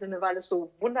in dem Sinne, weil es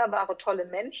so wunderbare, tolle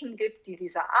Menschen gibt, die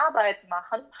diese Arbeit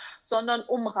machen, sondern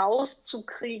um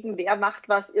rauszukriegen, wer macht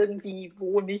was irgendwie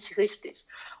wo nicht richtig.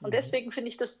 Und Mhm. deswegen finde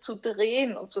ich das zu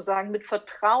drehen und zu sagen, mit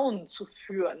Vertrauen zu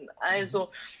führen. Mhm. Also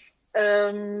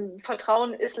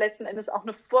Vertrauen ist letzten Endes auch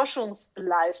eine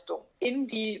Forschungsleistung in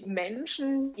die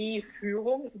Menschen, die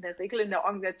Führung in der Regel in der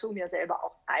Organisation ja selber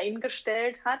auch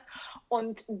eingestellt hat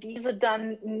und diese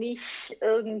dann nicht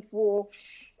irgendwo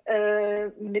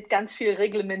mit ganz viel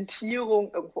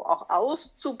Reglementierung irgendwo auch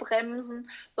auszubremsen,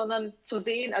 sondern zu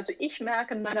sehen, also ich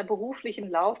merke, in meiner beruflichen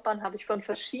Laufbahn habe ich von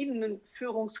verschiedenen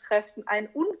Führungskräften einen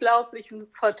unglaublichen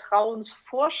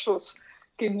Vertrauensvorschuss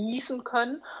genießen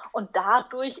können und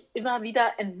dadurch immer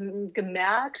wieder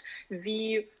gemerkt,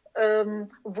 wie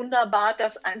wunderbar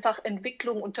das einfach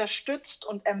Entwicklung unterstützt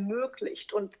und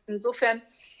ermöglicht. Und insofern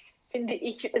finde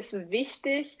ich es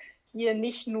wichtig, hier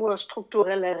nicht nur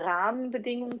strukturelle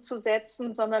Rahmenbedingungen zu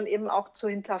setzen, sondern eben auch zu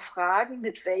hinterfragen,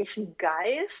 mit welchem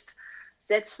Geist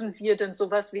setzen wir denn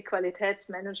sowas wie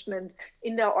Qualitätsmanagement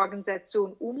in der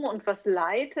Organisation um und was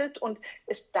leitet und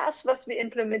ist das, was wir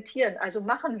implementieren? Also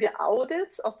machen wir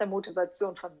Audits aus der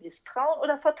Motivation von Misstrauen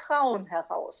oder Vertrauen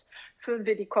heraus? Führen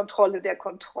wir die Kontrolle der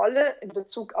Kontrolle in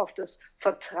Bezug auf das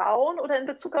Vertrauen oder in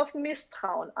Bezug auf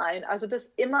Misstrauen ein? Also das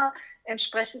immer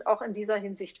entsprechend auch in dieser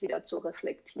Hinsicht wieder zu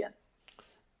reflektieren.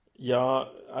 Ja,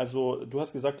 also du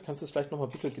hast gesagt, kannst du es vielleicht noch mal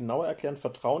ein bisschen genauer erklären?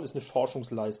 Vertrauen ist eine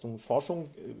Forschungsleistung.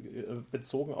 Forschung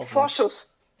bezogen auf was?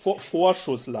 Vorschuss.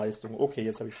 Vorschussleistung. Okay,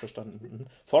 jetzt habe ich es verstanden. Mhm.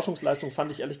 Forschungsleistung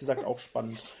fand ich ehrlich gesagt auch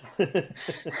spannend.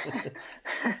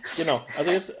 Genau.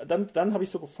 Also jetzt, dann habe ich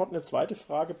sofort eine zweite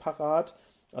Frage parat.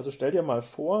 Also stell dir mal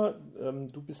vor,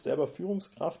 du bist selber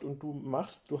Führungskraft und du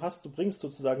bringst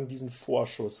sozusagen diesen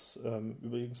Vorschuss.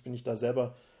 Übrigens bin ich da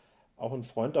selber auch ein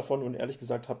Freund davon und ehrlich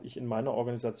gesagt habe ich in meiner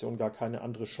Organisation gar keine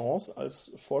andere Chance,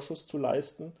 als Vorschuss zu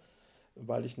leisten,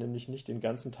 weil ich nämlich nicht den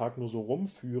ganzen Tag nur so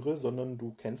rumführe, sondern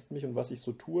du kennst mich und was ich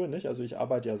so tue, nicht? Also ich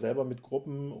arbeite ja selber mit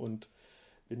Gruppen und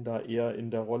bin da eher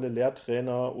in der Rolle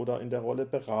Lehrtrainer oder in der Rolle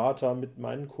Berater mit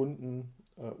meinen Kunden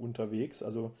unterwegs.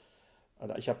 Also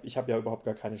ich hab ja überhaupt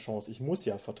gar keine Chance. Ich muss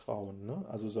ja vertrauen, ne?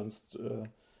 Also sonst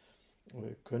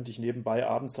könnte ich nebenbei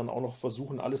abends dann auch noch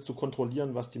versuchen, alles zu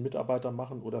kontrollieren, was die Mitarbeiter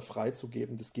machen oder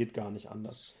freizugeben. Das geht gar nicht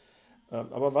anders.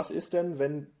 Aber was ist denn,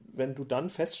 wenn du dann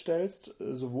feststellst,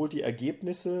 sowohl die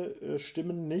Ergebnisse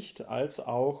stimmen nicht, als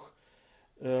auch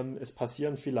es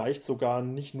passieren vielleicht sogar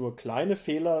nicht nur kleine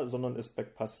Fehler, sondern es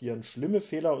passieren schlimme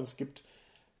Fehler und es gibt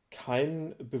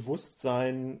kein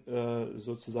Bewusstsein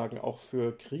sozusagen auch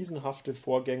für krisenhafte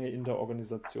Vorgänge in der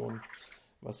Organisation.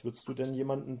 Was würdest du denn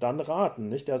jemandem dann raten,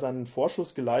 nicht? Der seinen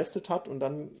Vorschuss geleistet hat und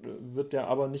dann wird der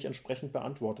aber nicht entsprechend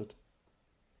beantwortet?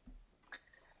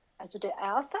 Also der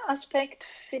erste Aspekt,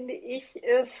 finde ich,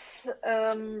 ist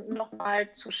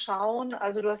nochmal zu schauen,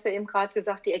 also du hast ja eben gerade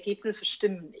gesagt, die Ergebnisse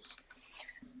stimmen nicht.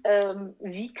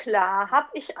 Wie klar habe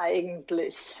ich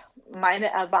eigentlich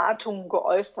meine Erwartungen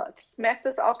geäußert? Ich merke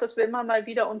das auch, dass wir immer mal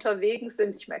wieder unterwegs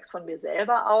sind. Ich merke es von mir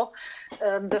selber auch,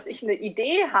 dass ich eine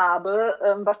Idee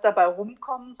habe, was dabei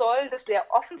rumkommen soll, das sehr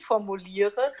offen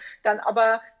formuliere, dann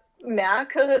aber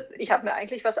merke, ich habe mir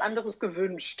eigentlich was anderes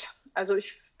gewünscht. Also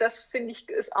das finde ich,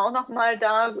 ist auch nochmal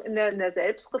da in der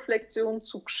Selbstreflexion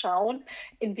zu schauen,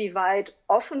 inwieweit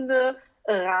offene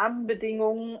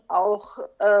Rahmenbedingungen auch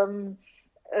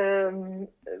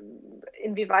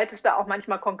inwieweit es da auch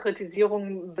manchmal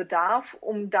Konkretisierungen bedarf,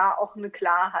 um da auch eine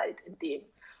Klarheit in dem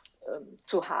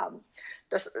zu haben.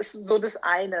 Das ist so das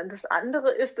eine. Das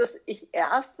andere ist, dass ich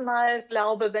erstmal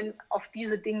glaube, wenn auf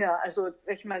diese Dinge, also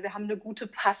ich meine, wir haben eine gute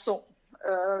Passung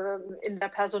in der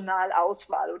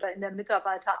Personalauswahl oder in der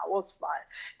Mitarbeiterauswahl.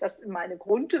 Dass meine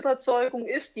Grundüberzeugung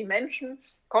ist, die Menschen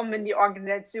kommen in die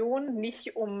Organisation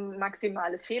nicht, um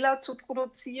maximale Fehler zu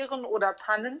produzieren oder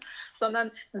Pannen, sondern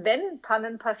wenn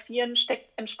Pannen passieren, steckt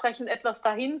entsprechend etwas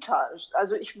dahinter.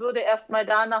 Also ich würde erstmal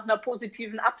da nach einer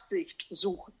positiven Absicht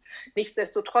suchen.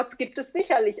 Nichtsdestotrotz gibt es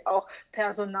sicherlich auch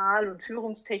personal- und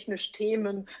führungstechnisch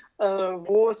Themen,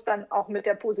 wo es dann auch mit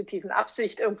der positiven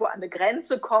Absicht irgendwo an eine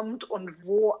Grenze kommt und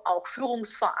wo auch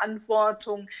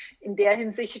Führungsverantwortung in der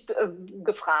Hinsicht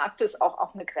gefragt ist,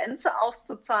 auch eine Grenze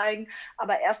aufzuzeigen.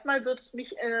 Aber erstmal wird es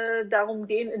mich darum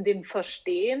gehen, in dem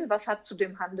Verstehen, was hat zu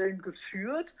dem Handeln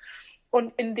geführt.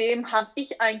 Und in dem habe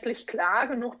ich eigentlich klar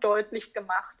genug deutlich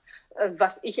gemacht,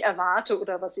 was ich erwarte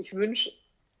oder was ich wünsche.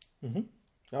 Mhm.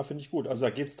 Ja, finde ich gut. Also da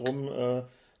geht es darum,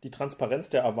 die Transparenz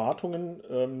der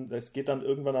Erwartungen. Es geht dann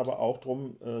irgendwann aber auch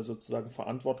darum, sozusagen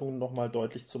Verantwortungen nochmal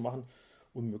deutlich zu machen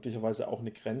und möglicherweise auch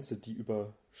eine Grenze, die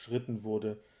überschritten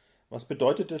wurde. Was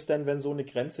bedeutet es denn, wenn so eine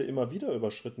Grenze immer wieder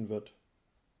überschritten wird?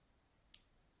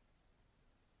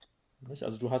 Nicht?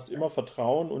 Also du hast immer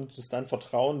Vertrauen und dein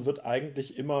Vertrauen wird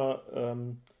eigentlich immer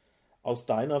aus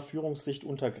deiner Führungssicht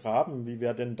untergraben. Wie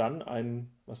wäre denn dann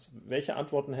welche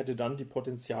Antworten hätte dann die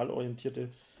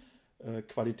potenzialorientierte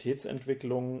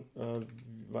Qualitätsentwicklung,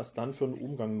 was dann für einen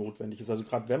Umgang notwendig ist. Also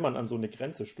gerade wenn man an so eine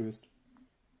Grenze stößt.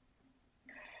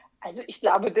 Also ich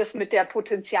glaube, dass mit der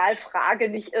Potenzialfrage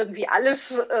nicht irgendwie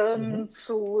alles Mhm.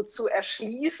 zu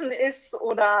erschließen ist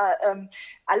oder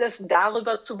alles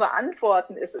darüber zu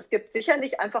beantworten ist. Es gibt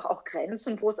sicherlich einfach auch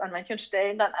Grenzen, wo es an manchen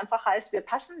Stellen dann einfach heißt, wir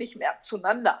passen nicht mehr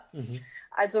zueinander. Mhm.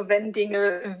 Also wenn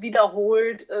Dinge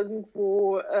wiederholt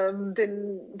irgendwo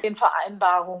den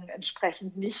Vereinbarungen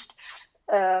entsprechend nicht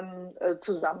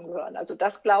zusammengehören. Also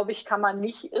das, glaube ich, kann man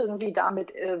nicht irgendwie damit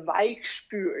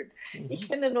weichspülen. Ich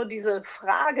Mhm. finde nur diese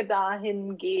Frage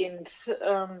dahingehend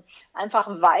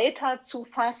einfach weiter zu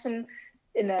fassen,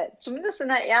 zumindest in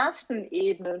der ersten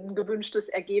Ebene ein gewünschtes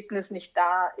Ergebnis nicht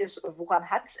da ist, woran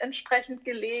hat es entsprechend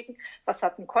gelegen, was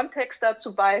hat ein Kontext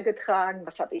dazu beigetragen,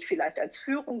 was habe ich vielleicht als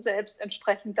Führung selbst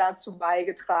entsprechend dazu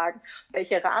beigetragen,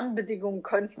 welche Rahmenbedingungen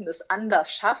könnten es anders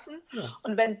schaffen. Ja.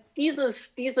 Und wenn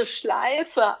diese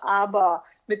Schleife aber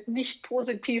mit nicht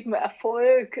positivem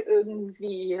Erfolg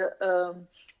irgendwie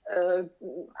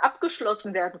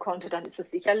abgeschlossen werden konnte, dann ist es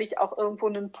sicherlich auch irgendwo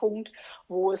ein Punkt,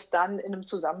 wo es dann in einem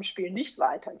Zusammenspiel nicht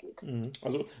weitergeht. Mhm.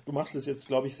 Also du machst es jetzt,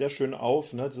 glaube ich, sehr schön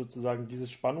auf, ne? Sozusagen dieses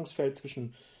Spannungsfeld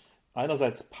zwischen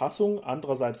einerseits Passung,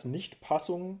 andererseits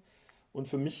Nichtpassung. Und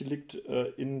für mich liegt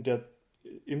im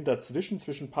Dazwischen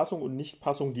zwischen Passung und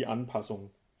Nichtpassung die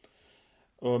Anpassung.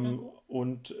 Mhm.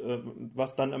 Und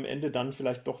was dann am Ende dann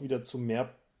vielleicht doch wieder zu mehr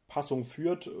Passung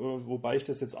führt, wobei ich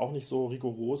das jetzt auch nicht so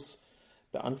rigoros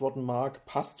beantworten mag,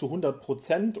 passt zu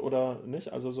 100% oder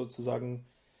nicht. Also sozusagen,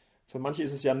 für manche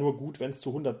ist es ja nur gut, wenn es zu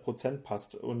 100%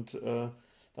 passt. Und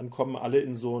dann kommen alle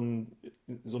in so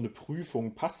eine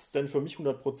Prüfung. Passt es denn für mich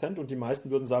 100%? Und die meisten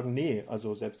würden sagen, nee.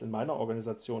 Also selbst in meiner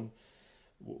Organisation,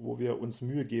 wo wir uns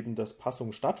Mühe geben, dass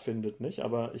Passung stattfindet, nicht?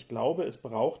 Aber ich glaube, es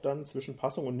braucht dann zwischen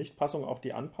Passung und Nichtpassung auch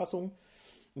die Anpassung.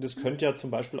 Und das könnte ja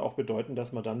zum Beispiel auch bedeuten,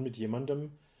 dass man dann mit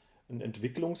jemandem einen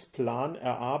Entwicklungsplan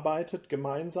erarbeitet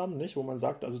gemeinsam, nicht? Wo man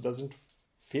sagt, also da sind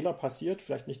Fehler passiert,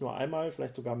 vielleicht nicht nur einmal,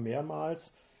 vielleicht sogar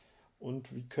mehrmals.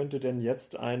 Und wie könnte denn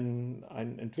jetzt ein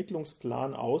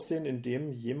Entwicklungsplan aussehen, in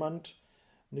dem jemand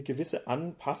eine gewisse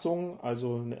Anpassung,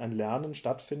 also ein Lernen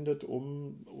stattfindet,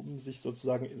 um sich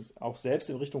sozusagen auch selbst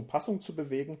in Richtung Passung zu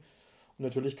bewegen. Und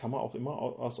natürlich kann man auch immer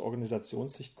aus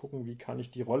Organisationssicht gucken, wie kann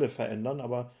ich die Rolle verändern.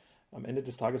 Aber am Ende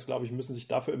des Tages, glaube ich, müssen sich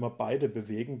dafür immer beide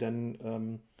bewegen,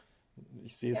 denn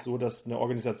ich sehe es Ja. so, dass eine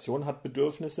Organisation hat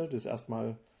Bedürfnisse, das ist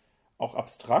erstmal auch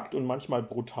abstrakt und manchmal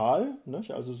brutal,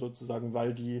 nicht? Also sozusagen,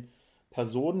 weil die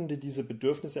Personen, die diese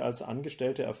Bedürfnisse als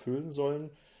Angestellte erfüllen sollen,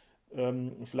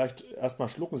 vielleicht erstmal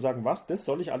schlucken und sagen, was, das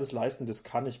soll ich alles leisten, das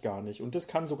kann ich gar nicht. Und das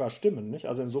kann sogar stimmen, nicht?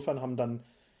 Also insofern haben dann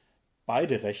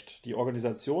beide recht. Die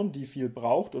Organisation, die viel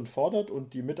braucht und fordert,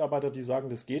 und die Mitarbeiter, die sagen,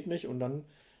 das geht nicht. Und dann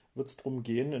wird es darum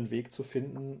gehen, einen Weg zu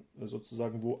finden,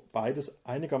 sozusagen, wo beides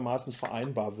einigermaßen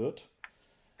vereinbar wird.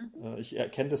 Mhm. Ich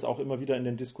erkenne das auch immer wieder in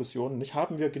den Diskussionen. Nicht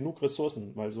haben wir genug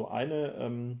Ressourcen, weil so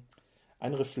ein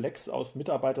Reflex auf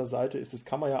Mitarbeiterseite ist, das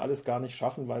kann man ja alles gar nicht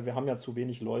schaffen, weil wir haben ja zu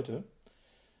wenig Leute.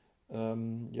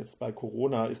 Jetzt bei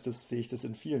Corona sehe ich das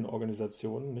in vielen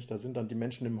Organisationen. Nicht? Da sind dann die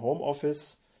Menschen im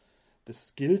Homeoffice.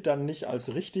 Das gilt dann nicht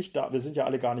als richtig da. Wir sind ja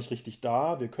alle gar nicht richtig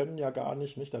da. Wir können ja gar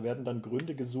nicht. Nicht? Da werden dann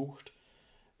Gründe gesucht,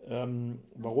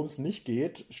 warum es nicht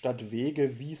geht, statt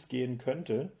Wege, wie es gehen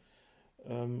könnte.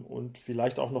 Und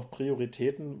vielleicht auch noch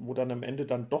Prioritäten, wo dann am Ende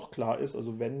dann doch klar ist,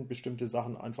 also wenn bestimmte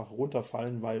Sachen einfach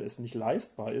runterfallen, weil es nicht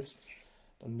leistbar ist,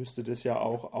 dann müsste das ja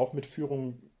auch mit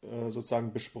Führung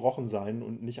sozusagen besprochen sein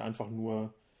und nicht einfach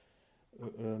nur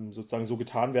sozusagen so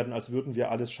getan werden, als würden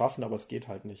wir alles schaffen, aber es geht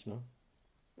halt nicht, ne?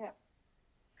 Ja.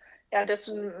 Ja,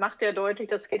 das macht ja deutlich,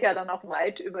 das geht ja dann auch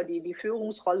weit über die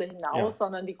Führungsrolle Ja. hinaus,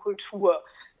 sondern die Kultur,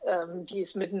 die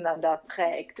es miteinander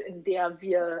prägt, in der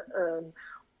wir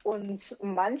uns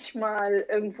manchmal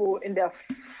irgendwo in der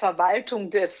Verwaltung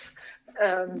der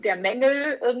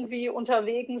Mängel irgendwie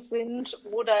unterwegs sind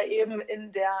oder eben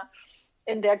in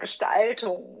der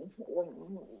Gestaltung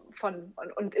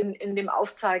und in dem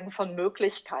Aufzeigen von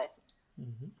Möglichkeiten.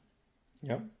 Mhm.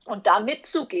 Ja. Und da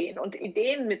mitzugehen und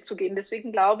Ideen mitzugehen.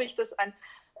 Deswegen glaube ich, dass ein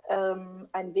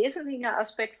wesentlicher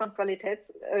Aspekt von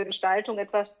Qualitätsgestaltung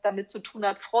etwas damit zu tun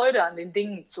hat, Freude an den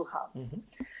Dingen zu haben. Mhm.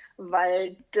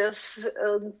 Weil das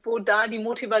irgendwo da die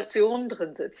Motivation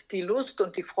drin sitzt, die Lust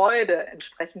und die Freude,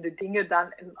 entsprechende Dinge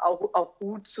dann auch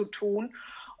gut zu tun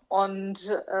und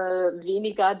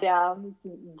weniger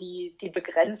die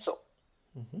Begrenzung.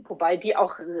 Mhm. Wobei die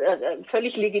auch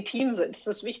völlig legitim sind. Es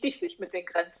ist wichtig, sich mit den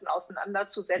Grenzen Ja.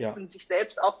 auseinanderzusetzen, sich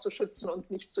selbst auch zu schützen und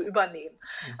nicht zu übernehmen.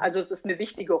 Mhm. Also es ist eine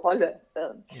wichtige Rolle.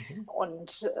 Mhm. Und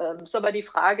es ist aber die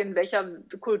Frage, in welcher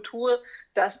Kultur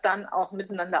das dann auch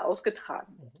miteinander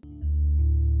ausgetragen wird.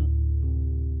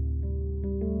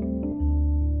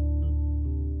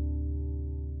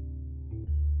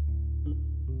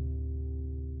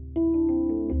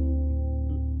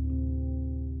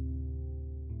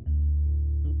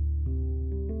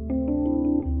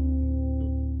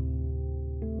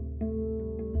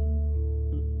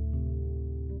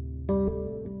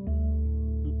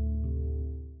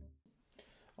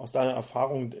 aus deiner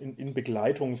Erfahrung in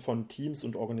Begleitung von Teams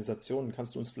und Organisationen,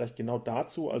 kannst du uns vielleicht genau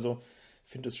dazu, also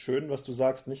ich finde es schön, was du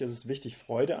sagst, nicht? Es ist wichtig,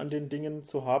 Freude an den Dingen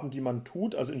zu haben, die man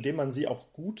tut, also indem man sie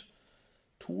auch gut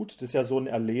tut. Das ist ja so ein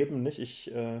Erleben,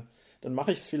 nicht? Dann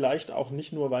mache ich es vielleicht auch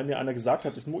nicht nur, weil mir einer gesagt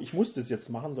hat, ich muss das jetzt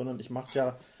machen, sondern ich mache es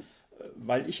ja,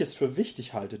 weil ich es für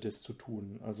wichtig halte, das zu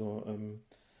tun. Also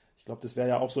ich glaube, das wäre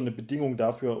ja auch so eine Bedingung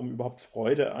dafür, um überhaupt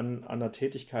Freude an der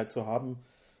Tätigkeit zu haben,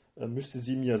 müsste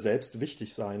sie mir selbst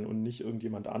wichtig sein und nicht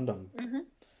irgendjemand anderem. Mhm.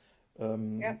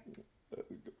 Ähm, Ja.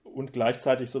 und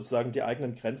gleichzeitig sozusagen die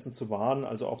eigenen Grenzen zu wahren,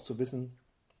 also auch zu wissen,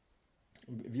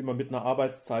 wie man mit einer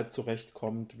Arbeitszeit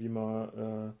zurechtkommt, wie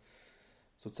man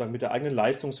sozusagen mit der eigenen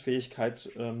Leistungsfähigkeit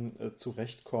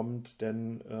zurechtkommt,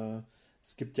 denn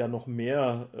es gibt ja noch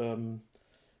mehr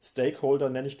Stakeholder,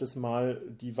 nenne ich das mal,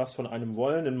 die was von einem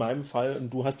wollen. In meinem Fall, und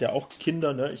du hast ja auch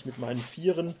Kinder, ne? Ich mit meinen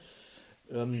Vieren,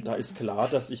 da ist klar,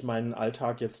 dass ich meinen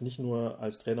Alltag jetzt nicht nur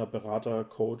als Trainer, Berater,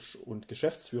 Coach und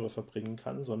Geschäftsführer verbringen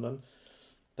kann, sondern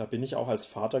da bin ich auch als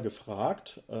Vater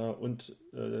gefragt und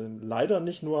leider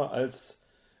nicht nur als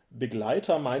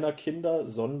Begleiter meiner Kinder,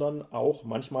 sondern auch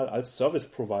manchmal als Service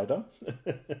Provider.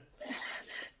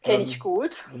 Kenne ich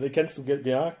gut. Kennst du,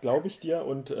 ja, glaube ich dir.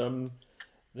 Und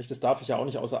das darf ich ja auch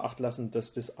nicht außer Acht lassen,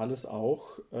 dass das alles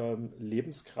auch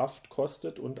Lebenskraft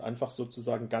kostet und einfach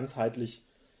sozusagen ganzheitlich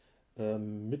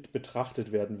mit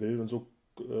betrachtet werden will. Und so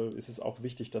ist es auch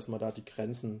wichtig, dass man da die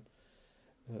Grenzen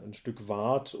ein Stück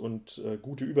wahrt und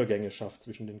gute Übergänge schafft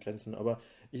zwischen den Grenzen. Aber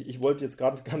ich wollte jetzt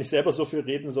gerade gar nicht selber so viel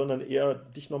reden, sondern eher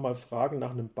dich nochmal fragen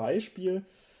nach einem Beispiel,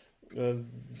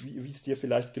 wie es dir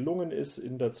vielleicht gelungen ist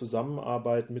in der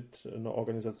Zusammenarbeit mit einer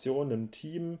Organisation, einem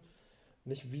Team,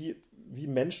 nicht wie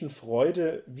Menschen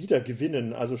Freude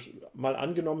wiedergewinnen. Also mal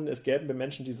angenommen, es gäbe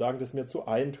Menschen, die sagen, das ist mir zu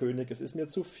eintönig, es ist mir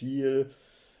zu viel,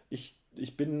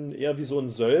 ich bin eher wie so ein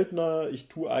Söldner, ich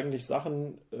tue eigentlich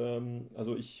Sachen,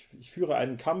 also ich führe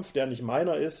einen Kampf, der nicht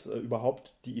meiner ist.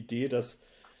 Überhaupt die Idee, dass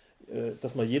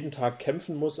man jeden Tag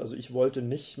kämpfen muss. Also ich wollte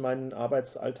nicht meinen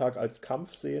Arbeitsalltag als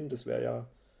Kampf sehen. Das wäre ja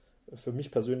für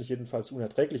mich persönlich jedenfalls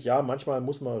unerträglich. Ja, manchmal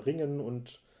muss man ringen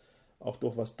und auch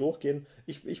durch was durchgehen.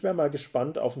 Ich wäre mal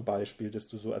gespannt auf ein Beispiel, das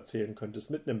du so erzählen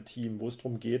könntest mit einem Team, wo es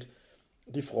darum geht,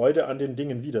 die Freude an den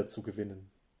Dingen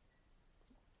wiederzugewinnen.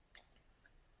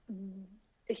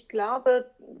 Ich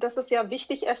glaube, das ist ja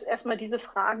wichtig, erstmal diese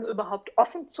Fragen überhaupt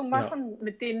offen zu Ja. machen,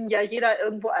 mit denen ja jeder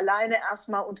irgendwo alleine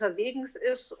erstmal unterwegs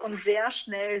ist und sehr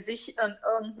schnell sich in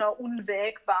irgendeiner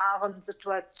unwägbaren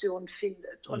Situation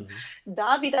findet. Und Mhm.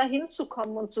 da wieder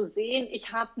hinzukommen und zu sehen,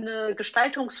 ich habe eine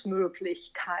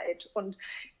Gestaltungsmöglichkeit und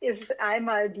ist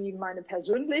einmal meine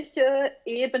persönliche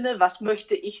Ebene, was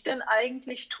möchte ich denn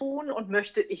eigentlich tun und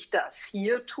möchte ich das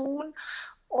hier tun?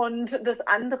 Und das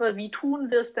andere, wie tun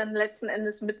wir es denn letzten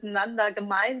Endes miteinander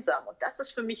gemeinsam? Und das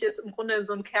ist für mich jetzt im Grunde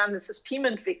so ein Kern, das ist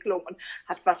Teamentwicklung und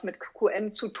hat was mit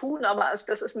QM zu tun, aber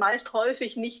das ist meist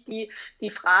häufig nicht die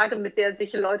Frage, mit der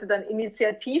sich Leute dann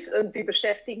initiativ irgendwie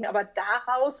beschäftigen, aber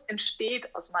daraus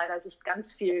entsteht aus meiner Sicht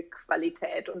ganz viel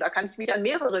Qualität. Und da kann ich mich an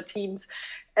mehrere Teams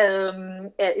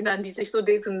erinnern, die sich so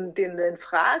den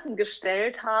Fragen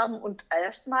gestellt haben und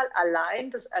erstmal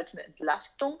allein das als eine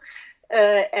Entlastung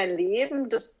erleben,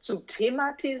 das zu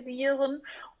thematisieren.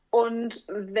 Und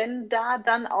wenn da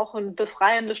dann auch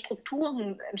befreiende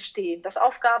Strukturen entstehen, dass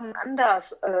Aufgaben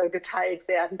anders geteilt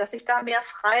werden, dass ich da mehr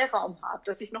Freiraum habe,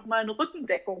 dass ich nochmal eine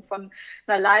Rückendeckung von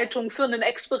einer Leitung für einen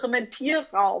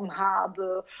Experimentierraum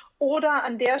habe oder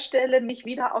an der Stelle mich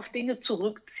wieder auf Dinge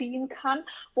zurückziehen kann,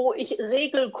 wo ich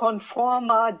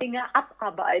regelkonformer Dinge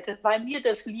abarbeite, weil mir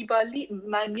das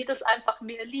weil mir das einfach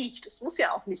mehr liegt. Es muss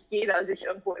ja auch nicht jeder sich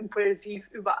irgendwo impulsiv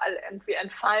überall irgendwie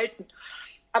entfalten.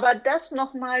 Aber das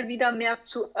nochmal wieder mehr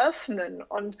zu öffnen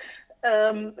und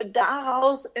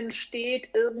daraus entsteht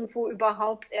irgendwo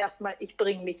überhaupt erstmal, ich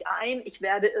bringe mich ein, ich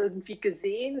werde irgendwie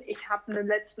gesehen, ich habe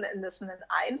letzten Endes einen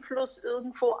Einfluss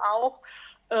irgendwo auch.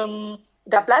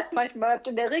 Da bleibt manchmal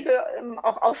in der Regel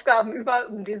auch Aufgaben über,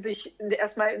 um die sich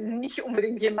erstmal nicht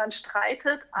unbedingt jemand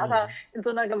streitet, aber Mhm. in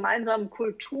so einer gemeinsamen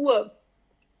Kultur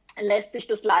lässt sich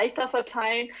das leichter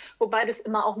verteilen, wobei das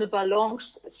immer auch eine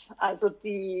Balance ist. Also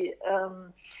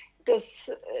das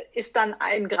ist dann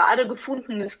ein gerade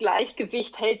gefundenes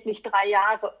Gleichgewicht, hält nicht 3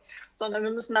 Jahre, sondern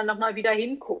wir müssen dann nochmal wieder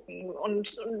hingucken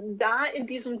und da in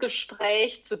diesem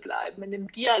Gespräch zu bleiben, in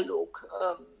dem Dialog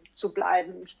zu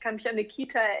bleiben. Ich kann mich an eine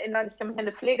Kita erinnern, ich kann mich an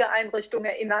eine Pflegeeinrichtung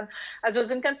erinnern. Also es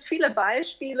sind ganz viele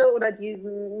Beispiele oder die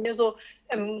mir so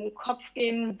im Kopf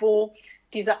gehen, wo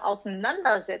diese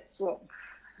Auseinandersetzung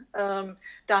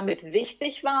damit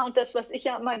wichtig war. Und das, was ich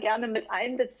ja immer gerne mit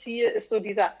einbeziehe, ist so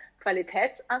dieser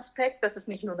Qualitätsaspekt, dass es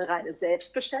nicht nur eine reine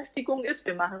Selbstbeschäftigung ist,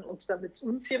 wir machen uns, damit es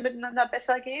uns hier miteinander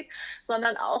besser geht,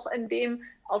 sondern auch in dem,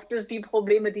 auf das die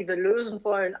Probleme, die wir lösen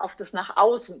wollen, auf das nach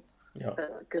außen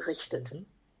gerichtet.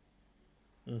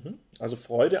 Also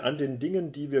Freude an den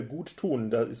Dingen, die wir gut tun.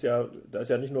 Da ist ja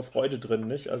nicht nur Freude drin,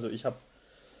 nicht? Also ich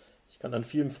kann an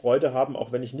vielem Freude haben,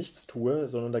 auch wenn ich nichts tue,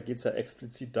 sondern da geht es ja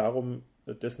explizit darum,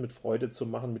 das mit Freude zu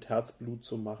machen, mit Herzblut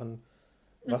zu machen,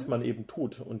 was man eben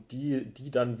tut und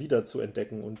die dann wieder zu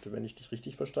entdecken. Und wenn ich dich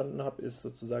richtig verstanden habe, ist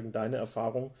sozusagen deine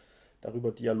Erfahrung,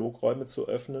 darüber Dialogräume zu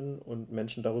öffnen und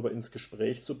Menschen darüber ins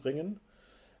Gespräch zu bringen.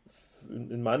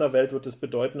 In meiner Welt wird es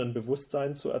bedeuten, ein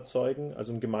Bewusstsein zu erzeugen,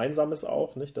 also ein gemeinsames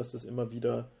auch, nicht, dass das immer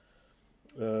wieder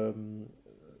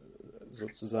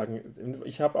sozusagen,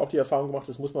 ich habe auch die Erfahrung gemacht,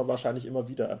 das muss man wahrscheinlich immer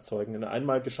wieder erzeugen. Ein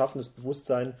einmal geschaffenes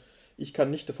Bewusstsein, ich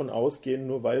kann nicht davon ausgehen,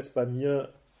 nur weil es bei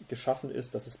mir geschaffen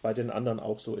ist, dass es bei den anderen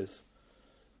auch so ist.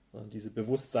 Diese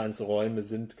Bewusstseinsräume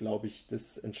sind, glaube ich,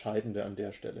 das Entscheidende an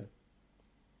der Stelle.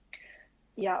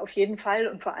 Ja, auf jeden Fall.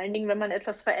 Und vor allen Dingen, wenn man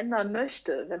etwas verändern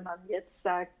möchte, wenn man jetzt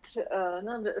sagt,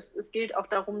 es gilt auch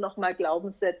darum, nochmal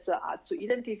Glaubenssätze zu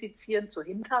identifizieren, zu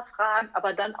hinterfragen,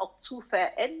 aber dann auch zu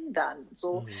verändern.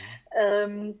 So,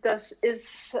 das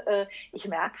ist, ich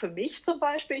merke für mich zum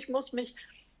Beispiel, ich muss mich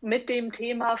mit dem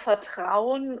Thema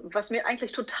Vertrauen, was mir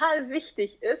eigentlich total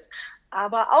wichtig ist,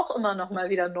 aber auch immer noch mal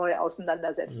wieder neu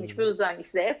auseinandersetzen. Ich würde sagen,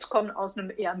 ich selbst komme aus einem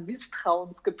eher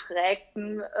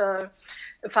misstrauensgeprägten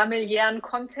familiären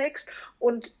Kontext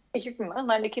und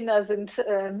meine Kinder sind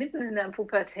mitten in der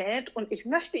Pubertät und ich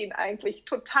möchte ihnen eigentlich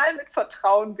total mit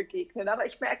Vertrauen begegnen, aber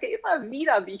ich merke immer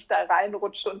wieder, wie ich da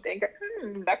reinrutsche und denke,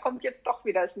 da kommt jetzt doch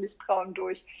wieder das Misstrauen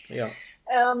durch. Ja.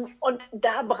 Und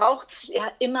da braucht es ja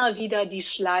immer wieder die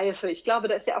Schleife. Ich glaube,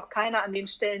 da ist ja auch keiner an den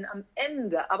Stellen am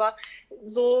Ende, aber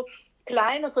so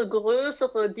kleinere,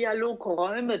 größere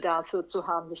Dialogräume dafür zu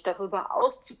haben, sich darüber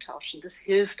auszutauschen, das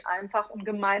hilft einfach, um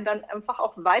gemein dann einfach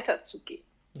auch weiterzugehen.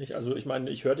 Also ich meine,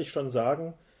 ich höre dich schon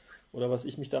sagen, oder was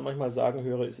ich mich da manchmal sagen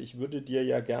höre, ist, ich würde dir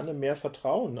ja gerne mehr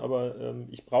vertrauen, aber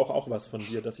ich brauche auch was von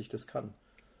dir, dass ich das kann.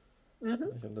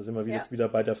 Und da sind wir jetzt wieder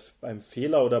beim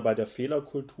Fehler oder bei der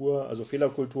Fehlerkultur. Also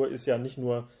Fehlerkultur ist ja nicht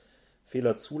nur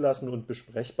Fehler zulassen und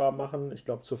besprechbar machen. Ich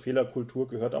glaube, zur Fehlerkultur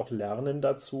gehört auch Lernen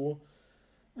dazu.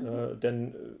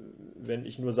 Denn wenn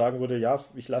ich nur sagen würde, ja,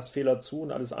 ich lasse Fehler zu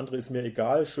und alles andere ist mir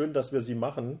egal, schön, dass wir sie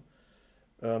machen,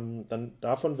 dann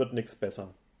davon wird nichts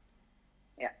besser.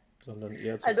 Ja. Sondern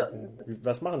eher zu gucken,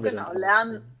 was machen wir denn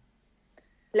draus?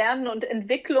 Lernen und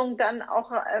Entwicklung dann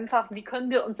auch einfach, wie können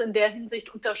wir uns in der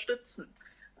Hinsicht unterstützen?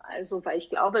 Also, weil ich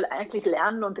glaube, eigentlich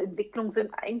Lernen und Entwicklung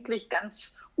sind eigentlich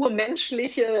ganz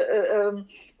urmenschliche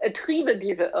Triebe,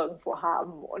 die wir irgendwo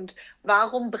haben. Und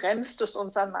warum bremst es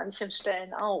uns an manchen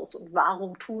Stellen aus? Und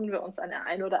warum tun wir uns an der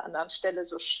einen oder anderen Stelle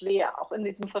so schwer, auch in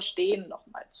diesem Verstehen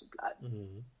nochmal zu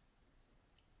bleiben?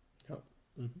 Ja,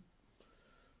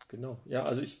 genau. Ja,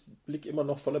 also ich blicke immer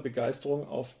noch voller Begeisterung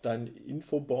auf dein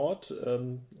Infoboard,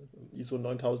 ISO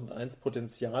 9001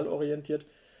 potenzialorientiert.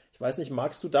 Ich weiß nicht,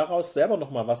 magst du daraus selber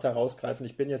noch mal was herausgreifen?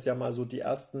 Ich bin jetzt ja mal so die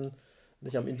ersten,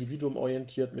 nicht am Individuum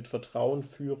orientiert, mit Vertrauen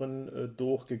führen,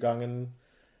 durchgegangen,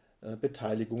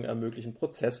 Beteiligung ermöglichen,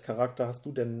 Prozesscharakter.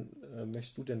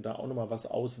 Möchtest du denn da auch noch mal was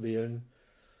auswählen,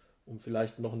 um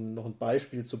vielleicht noch ein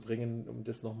Beispiel zu bringen, um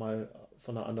das noch mal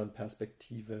von einer anderen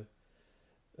Perspektive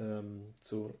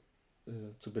zu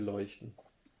beleuchten?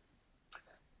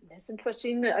 Es sind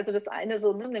verschiedene, also das eine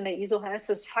so, in der ISO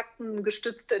heißt es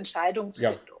faktengestützte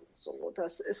Entscheidungsfindung. Ja. So,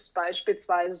 das ist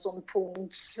beispielsweise so ein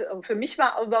Punkt. Für mich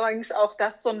war übrigens auch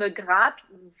das so eine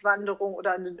Gratwanderung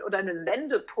oder ein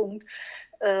Wendepunkt,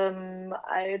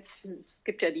 es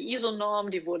gibt ja die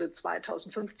ISO-Norm, die wurde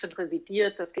 2015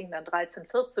 revidiert, das ging dann 13,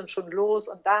 14 schon los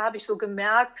und da habe ich so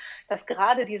gemerkt, dass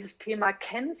gerade dieses Thema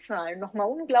Kennzahlen nochmal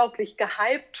unglaublich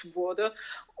gehypt wurde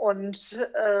und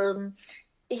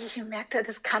ich merkte,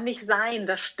 das kann nicht sein,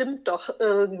 das stimmt doch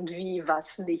irgendwie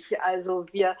was nicht. Also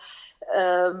wir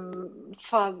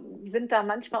sind da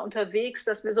manchmal unterwegs,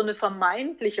 dass wir so eine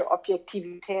vermeintliche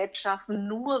Objektivität schaffen,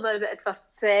 nur weil wir etwas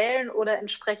zählen oder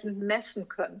entsprechend messen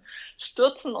können,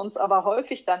 stürzen uns aber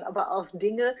häufig dann aber auf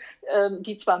Dinge,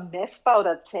 die zwar messbar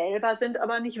oder zählbar sind,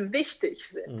 aber nicht wichtig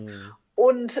sind.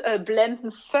 Und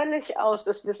blenden völlig aus,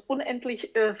 dass es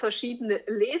unendlich verschiedene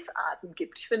Lesarten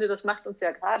gibt. Ich finde, das macht uns ja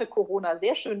gerade Corona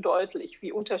sehr schön deutlich,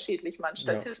 wie unterschiedlich man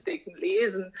Statistiken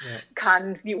lesen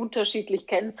kann, wie unterschiedlich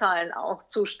Kennzahlen auch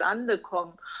zustande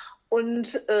kommen.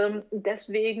 Und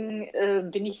deswegen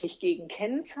bin ich nicht gegen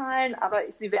Kennzahlen, aber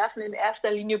sie werfen in erster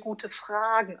Linie gute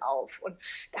Fragen auf. Und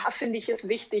da finde ich es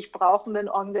wichtig, brauchen wir in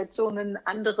Organisationen einen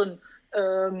anderen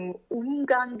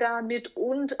Umgang damit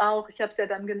und auch, ich habe es ja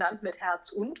dann genannt, mit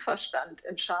Herz und Verstand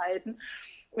entscheiden.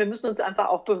 Wir müssen uns einfach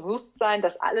auch bewusst sein,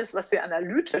 dass alles, was wir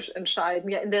analytisch entscheiden,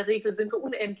 ja in der Regel sind wir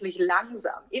unendlich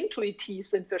langsam. Intuitiv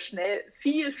sind wir schnell,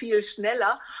 viel, viel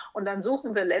schneller. Und dann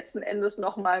suchen wir letzten Endes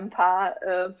noch mal ein paar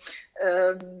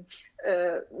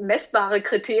messbare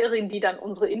Kriterien, die dann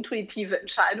unsere intuitive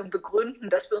Entscheidung begründen,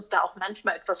 dass wir uns da auch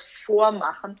manchmal etwas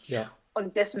vormachen. Ja.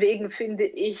 Und deswegen finde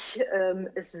ich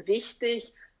es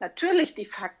wichtig, natürlich die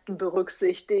Fakten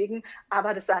berücksichtigen,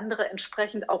 aber das andere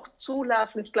entsprechend auch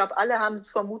zulassen. Ich glaube, alle haben es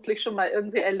vermutlich schon mal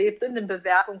irgendwie erlebt in einem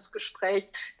Bewerbungsgespräch,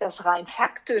 dass rein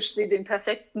faktisch sie den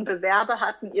perfekten Bewerber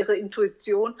hatten, ihre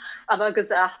Intuition aber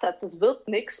gesagt hat, das wird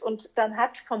nichts. Und dann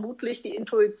hat vermutlich die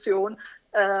Intuition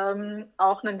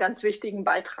auch einen ganz wichtigen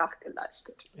Beitrag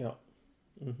geleistet. Ja,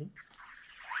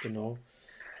 genau.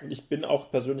 Und ich bin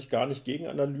auch persönlich gar nicht gegen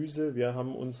Analyse. Wir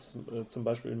haben uns zum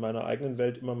Beispiel in meiner eigenen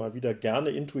Welt immer mal wieder gerne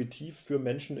intuitiv für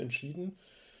Menschen entschieden,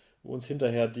 wo uns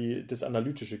hinterher das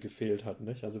Analytische gefehlt hat.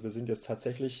 Nicht? Also wir sind jetzt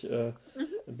tatsächlich ein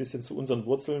bisschen zu unseren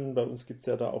Wurzeln. Bei uns gibt es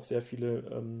ja da auch sehr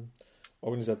viele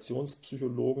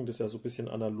Organisationspsychologen. Das ist ja so ein bisschen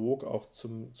analog auch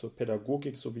zur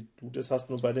Pädagogik, so wie du das hast.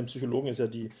 Nur bei den Psychologen ist ja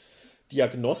die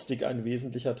Diagnostik ein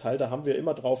wesentlicher Teil. Da haben wir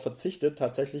immer drauf verzichtet.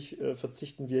 Tatsächlich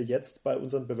verzichten wir jetzt bei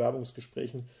unseren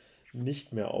Bewerbungsgesprächen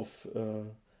nicht mehr auf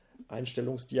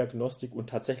Einstellungsdiagnostik und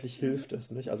tatsächlich hilft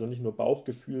es, nicht? Also nicht nur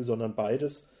Bauchgefühl, sondern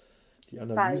beides, die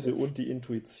Analyse und die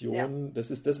Intuition. Ja. Das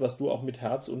ist das, was du auch mit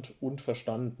Herz und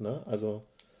Verstand, ne? Also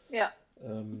ja.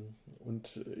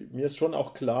 Und mir ist schon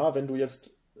auch klar, wenn du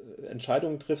jetzt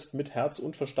Entscheidungen triffst mit Herz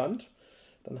und Verstand,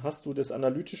 dann hast du das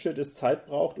Analytische, das Zeit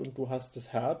braucht und du hast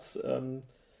das Herz,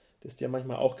 das dir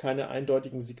manchmal auch keine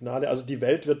eindeutigen Signale, also die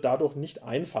Welt wird dadurch nicht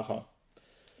einfacher.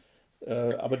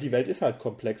 Aber die Welt ist halt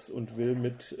komplex und will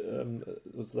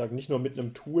sozusagen nicht nur mit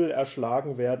einem Tool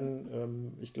erschlagen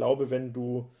werden. Ich glaube, wenn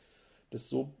du das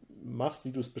so machst,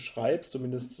 wie du es beschreibst,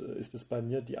 zumindest ist es bei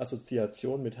mir die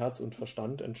Assoziation mit Herz und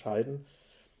Verstand entscheiden,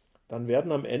 dann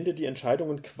werden am Ende die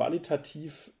Entscheidungen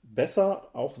qualitativ besser,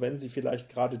 auch wenn sie vielleicht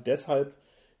gerade deshalb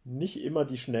nicht immer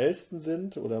die schnellsten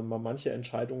sind oder man manche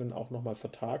Entscheidungen auch nochmal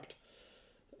vertagt.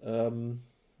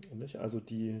 Also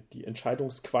die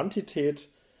Entscheidungsquantität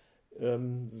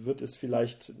wird es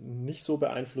vielleicht nicht so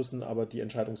beeinflussen, aber die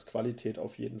Entscheidungsqualität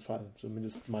auf jeden Fall.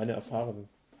 Zumindest meine Erfahrung.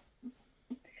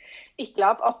 Ich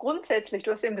glaube auch grundsätzlich,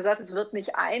 du hast eben gesagt, es wird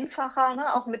nicht einfacher,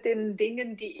 ne? Auch mit den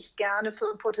Dingen, die ich gerne für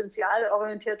einen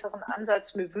potenzialorientierteren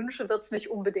Ansatz mir wünsche, wird es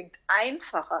nicht unbedingt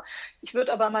einfacher. Ich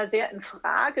würde aber mal sehr in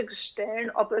Frage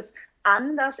stellen, ob es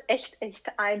anders echt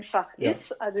einfach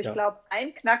ist. Also ich glaube,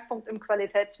 ein Knackpunkt im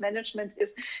Qualitätsmanagement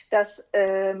ist, dass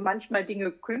manchmal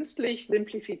Dinge künstlich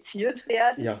simplifiziert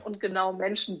werden und genau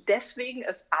Menschen deswegen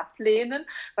es ablehnen,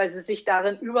 weil sie sich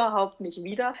darin überhaupt nicht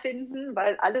wiederfinden,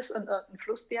 weil alles in irgendein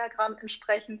Flussdiagramm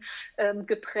entsprechend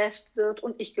gepresst wird.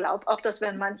 Und ich glaube auch, dass wir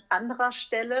an manch anderer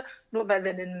Stelle, nur weil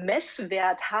wir einen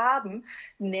Messwert haben,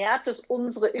 nährt es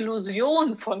unsere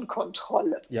Illusion von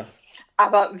Kontrolle. Ja.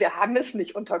 Aber wir haben es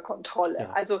nicht unter Kontrolle.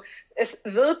 Ja. Also es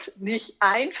wird nicht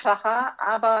einfacher,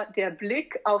 aber der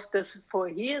Blick auf das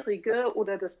vorherige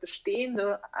oder das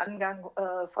bestehende Angang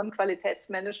von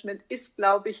Qualitätsmanagement ist,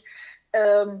 glaube ich,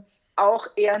 auch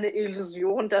eher eine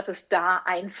Illusion, dass es da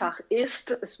einfach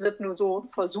ist. Es wird nur so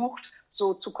versucht,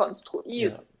 so zu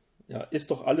konstruieren. Ja,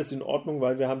 ist doch alles in Ordnung,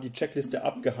 weil wir haben die Checkliste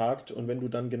abgehakt und wenn du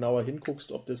dann genauer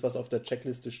hinguckst, ob das, was auf der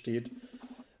Checkliste steht,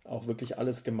 auch wirklich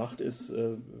alles gemacht ist,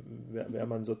 wäre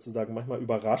man sozusagen manchmal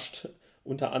überrascht.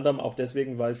 Unter anderem auch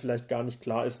deswegen, weil vielleicht gar nicht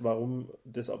klar ist, warum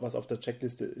das, was auf der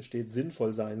Checkliste steht,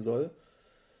 sinnvoll sein soll.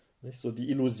 Nicht? So die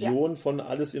Illusion von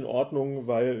alles in Ordnung,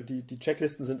 weil die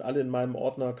Checklisten sind alle in meinem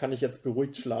Ordner, kann ich jetzt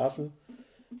beruhigt schlafen,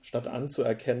 statt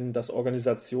anzuerkennen, dass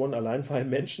Organisationen, allein weil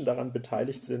Menschen daran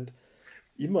beteiligt sind,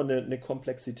 immer eine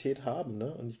Komplexität haben.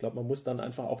 Ne? Und ich glaube, man muss dann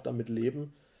einfach auch damit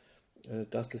leben,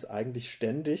 dass das eigentlich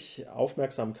ständig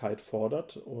Aufmerksamkeit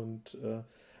fordert.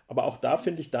 Aber auch da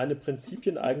finde ich deine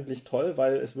Prinzipien eigentlich toll,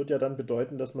 weil es wird ja dann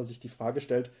bedeuten, dass man sich die Frage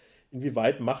stellt,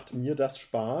 inwieweit macht mir das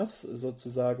Spaß,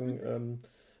 sozusagen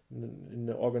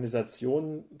eine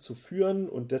Organisation zu führen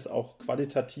und das auch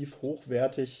qualitativ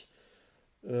hochwertig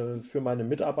für meine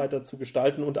Mitarbeiter zu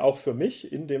gestalten und auch für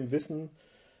mich in dem Wissen,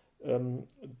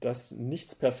 dass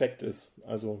nichts perfekt ist.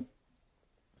 Also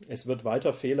es wird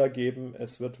weiter Fehler geben,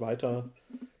 es wird weiter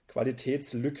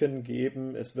Qualitätslücken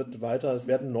geben, es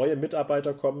werden neue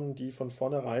Mitarbeiter kommen, die von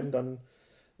vornherein dann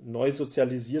neu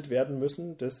sozialisiert werden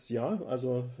müssen.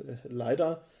 Also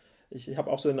leider, ich habe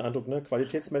auch so den Eindruck, ne,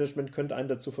 Qualitätsmanagement könnte einen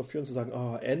dazu verführen zu sagen,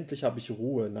 oh, endlich habe ich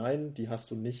Ruhe. Nein, die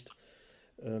hast du nicht.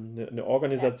 Eine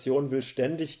Organisation will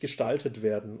ständig gestaltet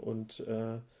werden und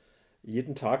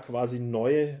jeden Tag quasi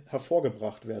neu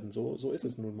hervorgebracht werden. So ist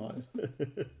es nun mal.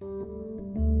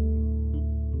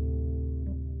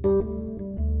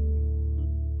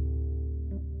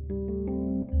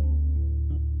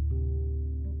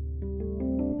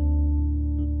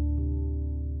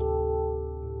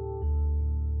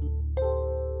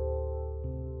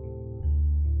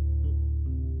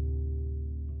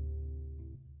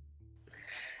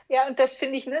 Ja, und das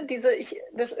finde ich, ne,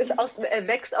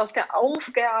 wächst aus der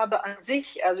Aufgabe an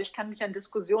sich. Also ich kann mich an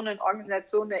Diskussionen in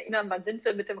Organisationen erinnern, wann sind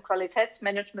wir mit dem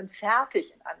Qualitätsmanagement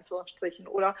fertig, in Anführungsstrichen,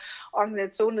 oder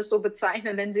Organisationen es so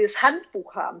bezeichnen, wenn sie das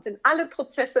Handbuch haben, wenn alle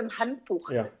Prozesse im Handbuch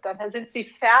sind, dann sind sie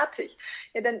fertig.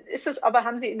 Ja, dann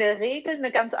haben sie in der Regel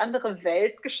eine ganz andere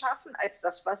Welt geschaffen, als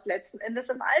das, was letzten Endes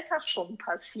im Alltag schon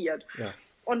passiert. Ja.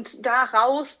 Und da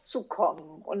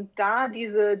rauszukommen und da die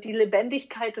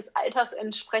Lebendigkeit des Alters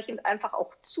entsprechend einfach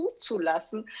auch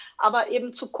zuzulassen, aber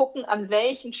eben zu gucken, an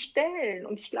welchen Stellen.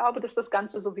 Und ich glaube, dass das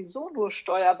Ganze sowieso nur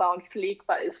steuerbar und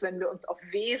pflegbar ist, wenn wir uns auf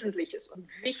Wesentliches und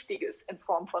Wichtiges in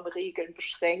Form von Regeln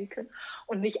beschränken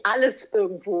und nicht alles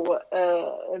irgendwo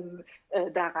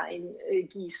da rein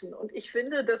gießen. Und ich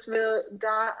finde, dass wir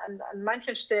da an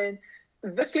manchen Stellen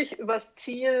wirklich übers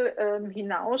Ziel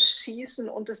hinausschießen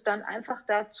und es dann einfach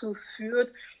dazu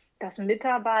führt, dass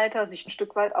Mitarbeiter sich ein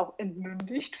Stück weit auch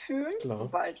entmündigt fühlen,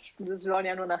 weil sie sollen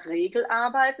ja nur nach Regel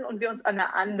arbeiten und wir uns an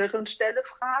einer anderen Stelle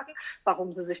fragen,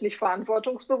 warum sie sich nicht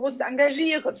verantwortungsbewusst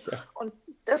engagieren. Ja. Und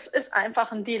das ist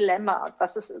einfach ein Dilemma,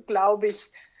 glaube ich,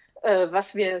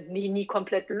 was wir nie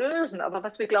komplett lösen, aber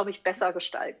was wir, glaube ich, besser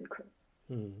gestalten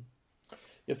können.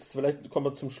 Jetzt vielleicht kommen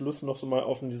wir zum Schluss noch so mal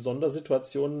auf die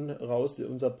Sondersituation raus.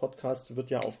 Unser Podcast wird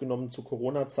ja aufgenommen zu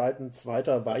Corona-Zeiten,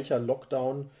 zweiter weicher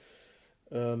Lockdown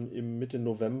im Mitte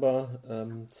November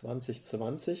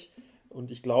 2020. Und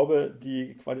ich glaube,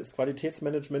 das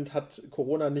Qualitätsmanagement hat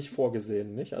Corona nicht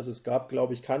vorgesehen. Nicht? Also es gab,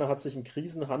 glaube ich, keiner hat sich ein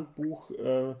Krisenhandbuch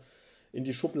in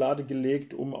die Schublade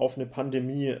gelegt, um auf eine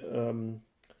Pandemie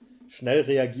schnell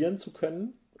reagieren zu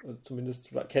können. Zumindest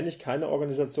kenne ich keine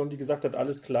Organisation, die gesagt hat,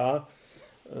 alles klar,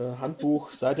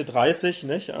 Handbuch, Seite 30,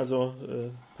 nicht? Also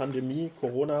Pandemie,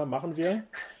 Corona machen wir.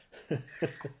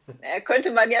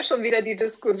 Könnte man ja schon wieder die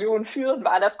Diskussion führen,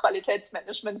 war das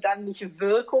Qualitätsmanagement dann nicht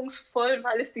wirkungsvoll,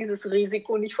 weil es dieses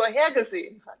Risiko nicht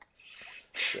vorhergesehen hat?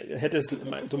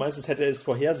 Du meinst, es hätte es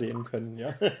vorhersehen können,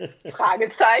 ja?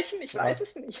 Fragezeichen, ich weiß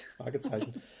es nicht.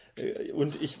 Fragezeichen.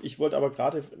 Und ich wollte aber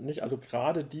gerade nicht, also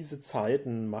gerade diese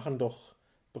Zeiten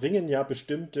bringen ja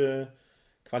bestimmte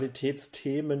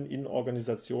Qualitätsthemen in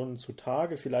Organisationen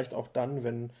zutage, vielleicht auch dann,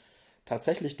 wenn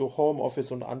tatsächlich durch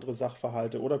Homeoffice und andere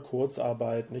Sachverhalte oder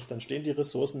Kurzarbeit nicht, dann stehen die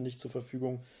Ressourcen nicht zur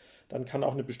Verfügung, dann kann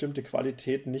auch eine bestimmte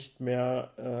Qualität nicht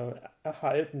mehr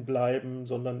erhalten bleiben,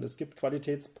 sondern es gibt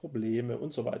Qualitätsprobleme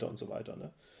und so weiter und so weiter.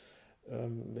 Ne?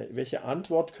 Welche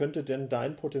Antwort könnte denn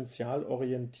dein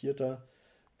potenzialorientierter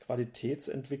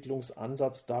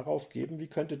Qualitätsentwicklungsansatz darauf geben? Wie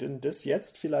könnte denn das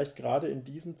jetzt vielleicht gerade in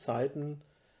diesen Zeiten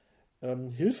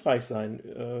hilfreich sein?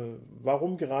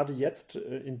 Warum gerade jetzt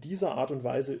in dieser Art und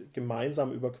Weise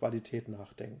gemeinsam über Qualität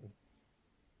nachdenken?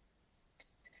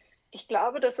 Ich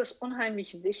glaube, dass es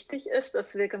unheimlich wichtig ist,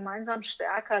 dass wir gemeinsam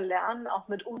stärker lernen, auch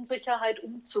mit Unsicherheit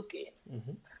umzugehen.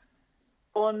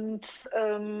 Und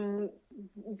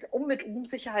um mit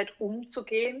Unsicherheit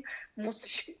umzugehen,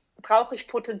 brauche ich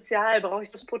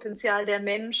das Potenzial der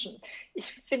Menschen.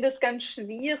 Ich finde es ganz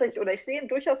schwierig oder ich sehe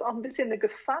durchaus auch ein bisschen eine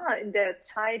Gefahr in der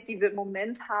Zeit, die wir im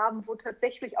Moment haben, wo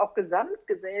tatsächlich auch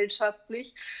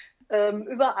gesamtgesellschaftlich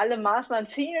über alle Maßnahmen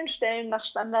an vielen Stellen nach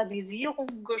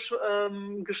Standardisierung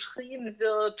geschrien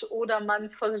wird oder man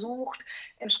versucht,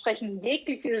 entsprechend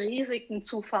jegliche Risiken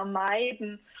zu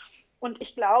vermeiden. Und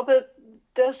ich glaube,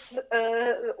 dass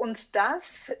uns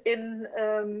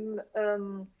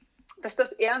dass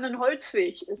das eher ein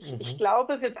Holzweg ist. Ich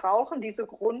glaube, wir brauchen diese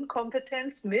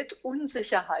Grundkompetenz, mit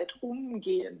Unsicherheit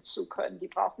umgehen zu können. Die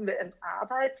brauchen wir im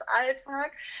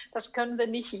Arbeitsalltag. Das können wir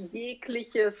nicht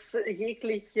jegliche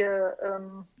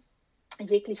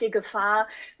Gefahr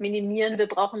minimieren. Wir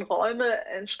brauchen Räume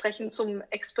entsprechend zum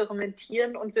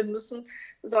Experimentieren und wir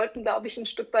sollten, glaube ich, ein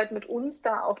Stück weit mit uns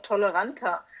da auch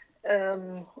toleranter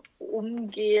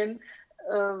umgehen,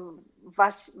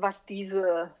 was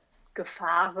diese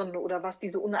Gefahren oder was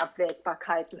diese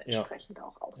Unabwägbarkeiten entsprechend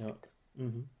auch aussieht. Ja.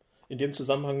 In dem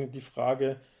Zusammenhang die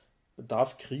Frage,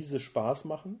 darf Krise Spaß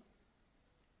machen?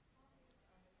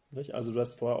 Nicht? Also du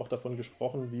hast vorher auch davon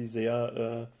gesprochen, wie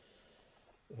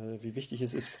wichtig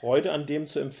es ist, Freude an dem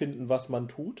zu empfinden, was man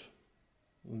tut.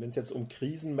 Und wenn es jetzt um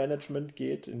Krisenmanagement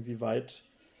geht,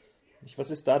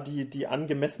 was ist da die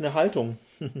angemessene Haltung?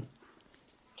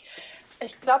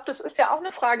 Ich glaube, das ist ja auch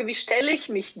eine Frage, wie stelle ich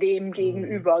mich dem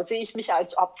gegenüber? Sehe ich mich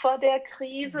als Opfer der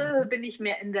Krise? Bin ich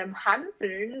mehr in dem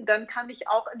Handeln? Dann kann ich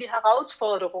auch in die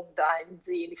Herausforderung dahin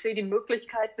sehen. Ich sehe die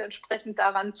Möglichkeiten, entsprechend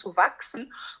daran zu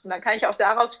wachsen. Und dann kann ich auch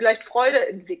daraus vielleicht Freude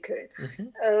entwickeln.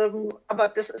 Aber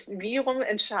das ist wiederum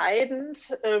entscheidend,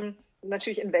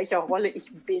 natürlich in welcher Rolle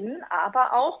ich bin,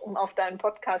 aber auch, um auf deinen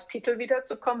Podcast-Titel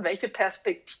wiederzukommen, welche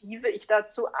Perspektive ich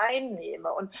dazu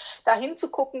einnehme. Und dahin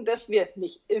zu gucken, dass wir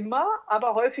nicht immer,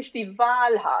 aber häufig die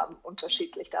Wahl haben,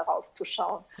 unterschiedlich darauf zu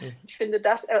schauen. Ich finde,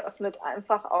 das eröffnet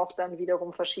einfach auch dann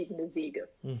wiederum verschiedene Wege.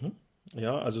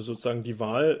 Ja, also sozusagen die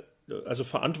Wahl, also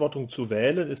Verantwortung zu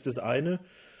wählen ist das eine.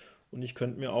 Und ich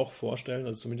könnte mir auch vorstellen,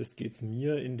 also zumindest geht es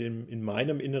mir in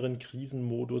meinem inneren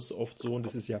Krisenmodus oft so, und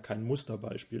das ist ja kein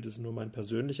Musterbeispiel, das ist nur mein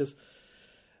persönliches,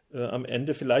 am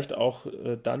Ende vielleicht auch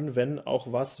dann, wenn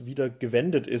auch was wieder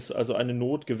gewendet ist, also eine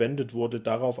Not gewendet wurde,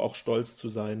 darauf auch stolz zu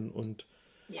sein. Und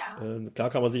klar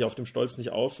kann man sich auf dem Stolz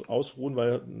nicht ausruhen,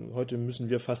 weil heute müssen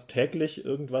wir fast täglich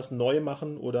irgendwas neu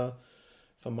machen oder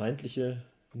vermeintliche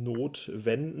Not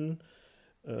wenden.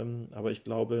 Aber ich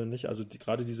glaube nicht, also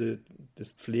gerade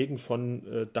das Pflegen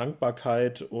von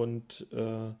Dankbarkeit und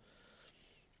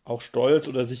auch Stolz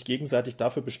oder sich gegenseitig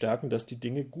dafür bestärken, dass die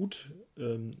Dinge gut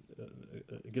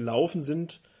gelaufen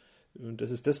sind. Und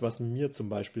das ist das, was mir zum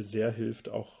Beispiel sehr hilft,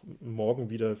 auch morgen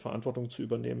wieder Verantwortung zu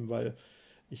übernehmen, weil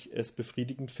ich es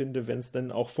befriedigend finde, wenn es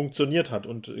denn auch funktioniert hat.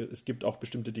 Und es gibt auch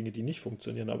bestimmte Dinge, die nicht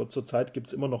funktionieren. Aber zurzeit gibt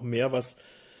es immer noch mehr, was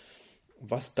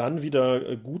dann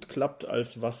wieder gut klappt,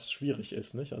 als was schwierig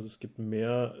ist, nicht? Also es gibt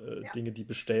mehr Dinge, die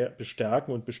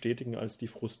bestärken und bestätigen, als die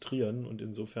frustrieren. Und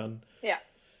insofern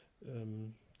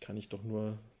kann ich doch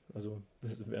nur, also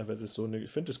das ist so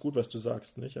ich finde es gut, was du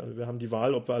sagst, nicht? Also wir haben die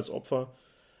Wahl, ob wir als Opfer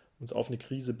uns auf eine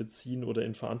Krise beziehen oder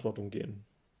in Verantwortung gehen.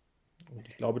 Und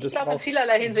ich glaube, in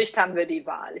vielerlei Hinsicht haben wir die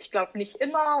Wahl. Ich glaube nicht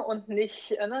immer und nicht,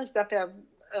 ich sage ja,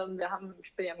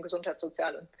 ich bin ja im Gesundheits-, und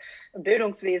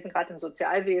Bildungswesen, gerade im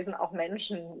Sozialwesen, auch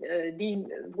Menschen,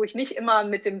 wo ich nicht immer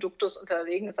mit dem Duktus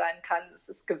unterwegs sein kann. Es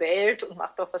ist gewählt und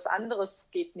macht doch was anderes,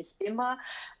 geht nicht immer.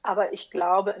 Aber ich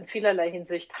glaube, in vielerlei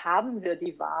Hinsicht haben wir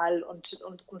die Wahl und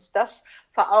uns das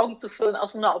vor Augen zu führen,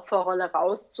 aus so einer Opferrolle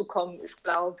rauszukommen, ist,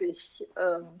 glaube ich,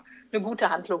 eine gute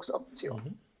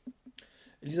Handlungsoption.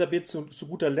 Elisabeth, zu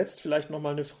guter Letzt vielleicht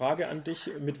nochmal eine Frage an dich.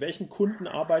 Mit welchen Kunden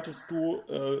arbeitest du?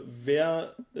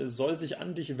 Wer soll sich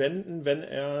an dich wenden, wenn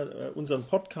er unseren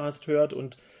Podcast hört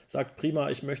und sagt, prima,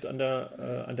 ich möchte an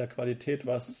der Qualität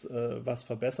was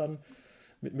verbessern?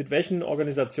 Mit welchen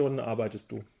Organisationen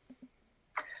arbeitest du?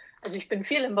 Also ich bin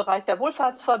viel im Bereich der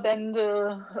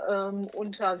Wohlfahrtsverbände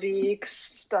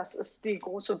unterwegs. Das ist die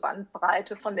große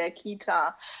Bandbreite von der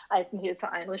Kita,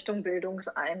 Altenhilfeeinrichtung,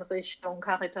 Bildungseinrichtung,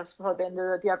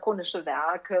 Caritasverbände, diakonische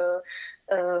Werke.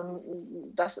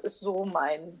 Das ist so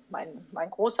mein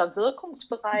großer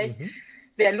Wirkungsbereich.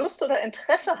 Wer Lust oder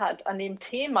Interesse hat an dem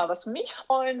Thema, was mich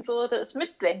freuen würde, ist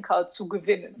Mitdenker zu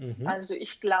gewinnen. Also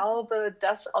ich glaube,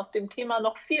 dass aus dem Thema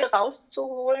noch viel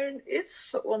rauszuholen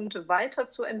ist und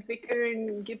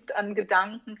weiterzuentwickeln gibt an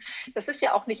Gedanken. Das ist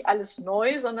ja auch nicht alles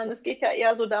neu, sondern es geht ja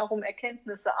eher so darum,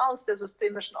 Erkenntnisse aus der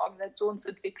systemischen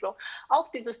Organisationsentwicklung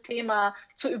auf dieses Thema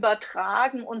zu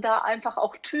übertragen und da einfach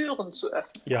auch Türen zu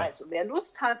öffnen. Ja. Also wer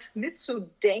Lust hat,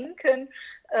 mitzudenken,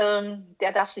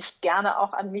 der darf sich gerne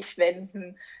auch an mich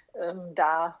wenden.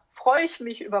 Da freue ich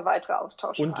mich über weitere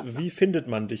Austausch. Und wie findet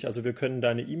man dich? Also wir können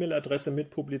deine E-Mail-Adresse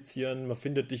mitpublizieren. Man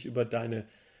findet dich über deine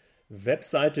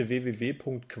Webseite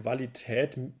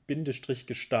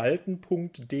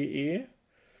www.qualität-gestalten.de.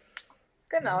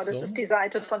 Genau, das ist die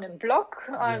Seite von dem Blog,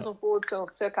 also wo so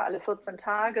circa alle 14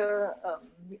 Tage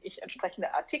ich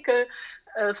entsprechende Artikel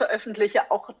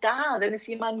veröffentliche. Auch da, wenn es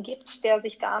jemanden gibt, der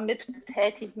sich damit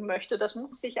betätigen möchte, das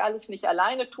muss ich alles nicht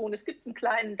alleine tun. Es gibt einen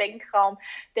kleinen Denkraum,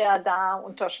 der da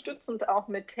unterstützend auch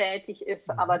mit tätig ist,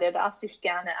 aber der darf sich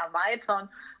gerne erweitern.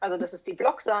 Also das ist die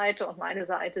Blogseite und meine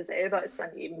Seite selber ist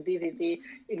dann eben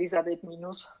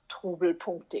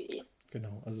www.elisabeth-trubel.de.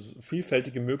 Genau, also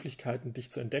vielfältige Möglichkeiten,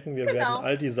 dich zu entdecken. Wir werden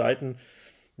all die Seiten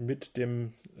mit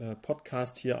dem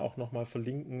Podcast hier auch nochmal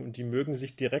verlinken und die mögen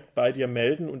sich direkt bei dir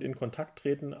melden und in Kontakt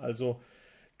treten. Also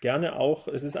gerne auch,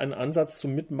 es ist ein Ansatz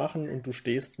zum Mitmachen und du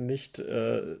stehst nicht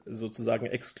sozusagen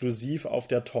exklusiv auf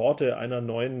der Torte einer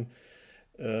neuen,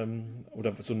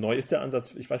 oder so neu ist der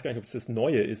Ansatz, ich weiß gar nicht, ob es das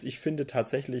Neue ist. Ich finde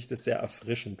tatsächlich das sehr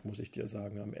erfrischend, muss ich dir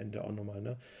sagen, am Ende auch nochmal,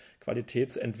 ne?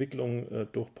 Qualitätsentwicklung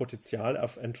durch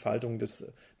Potenzialentfaltung,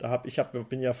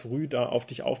 bin ja früh da auf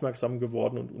dich aufmerksam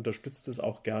geworden und unterstütze es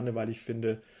auch gerne, weil ich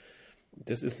finde,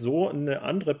 das ist so eine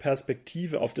andere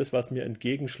Perspektive auf das, was mir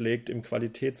entgegenschlägt im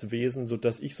Qualitätswesen,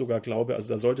 sodass ich sogar glaube, also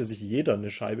da sollte sich jeder eine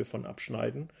Scheibe von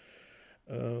abschneiden.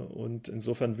 Und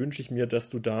insofern wünsche ich mir, dass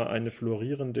du da eine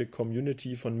florierende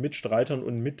Community von Mitstreitern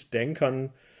und Mitdenkern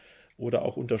oder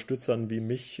auch Unterstützern wie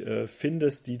mich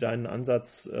findest, die deinen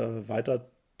Ansatz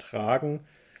weitertragen.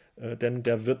 Denn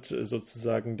der wird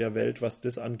sozusagen der Welt, was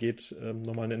das angeht,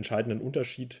 nochmal einen entscheidenden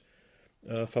Unterschied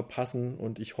verpassen.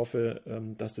 Und ich hoffe,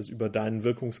 dass das über deinen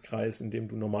Wirkungskreis, in dem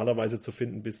du normalerweise zu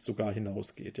finden bist, sogar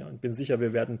hinausgeht. Ja, und bin sicher,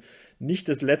 wir werden nicht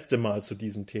das letzte Mal zu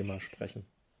diesem Thema sprechen.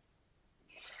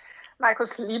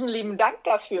 Markus, lieben Dank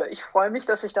dafür. Ich freue mich,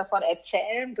 dass ich davon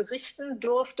erzählen, berichten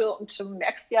durfte und du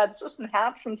merkst ja, das ist ein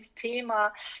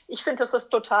Herzensthema. Ich finde, es ist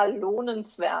total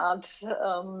lohnenswert,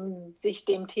 sich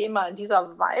dem Thema in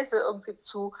dieser Weise irgendwie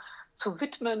zu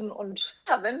widmen. Und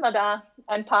ja, wenn wir da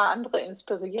ein paar andere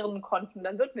inspirieren konnten,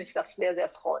 dann würde mich das sehr, sehr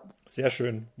freuen. Sehr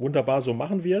schön. Wunderbar, so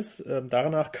machen wir es.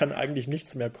 Danach kann eigentlich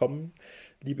nichts mehr kommen.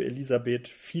 Liebe Elisabeth,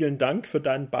 vielen Dank für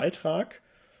deinen Beitrag.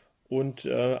 Und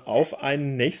auf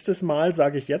ein nächstes Mal,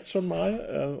 sage ich jetzt schon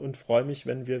mal, und freue mich,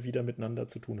 wenn wir wieder miteinander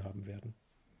zu tun haben werden.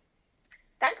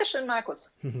 Dankeschön,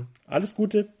 Markus. Alles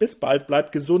Gute, bis bald,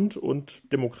 bleib gesund und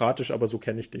demokratisch, aber so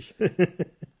kenne ich dich.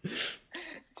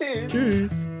 Tschüss.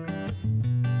 Tschüss.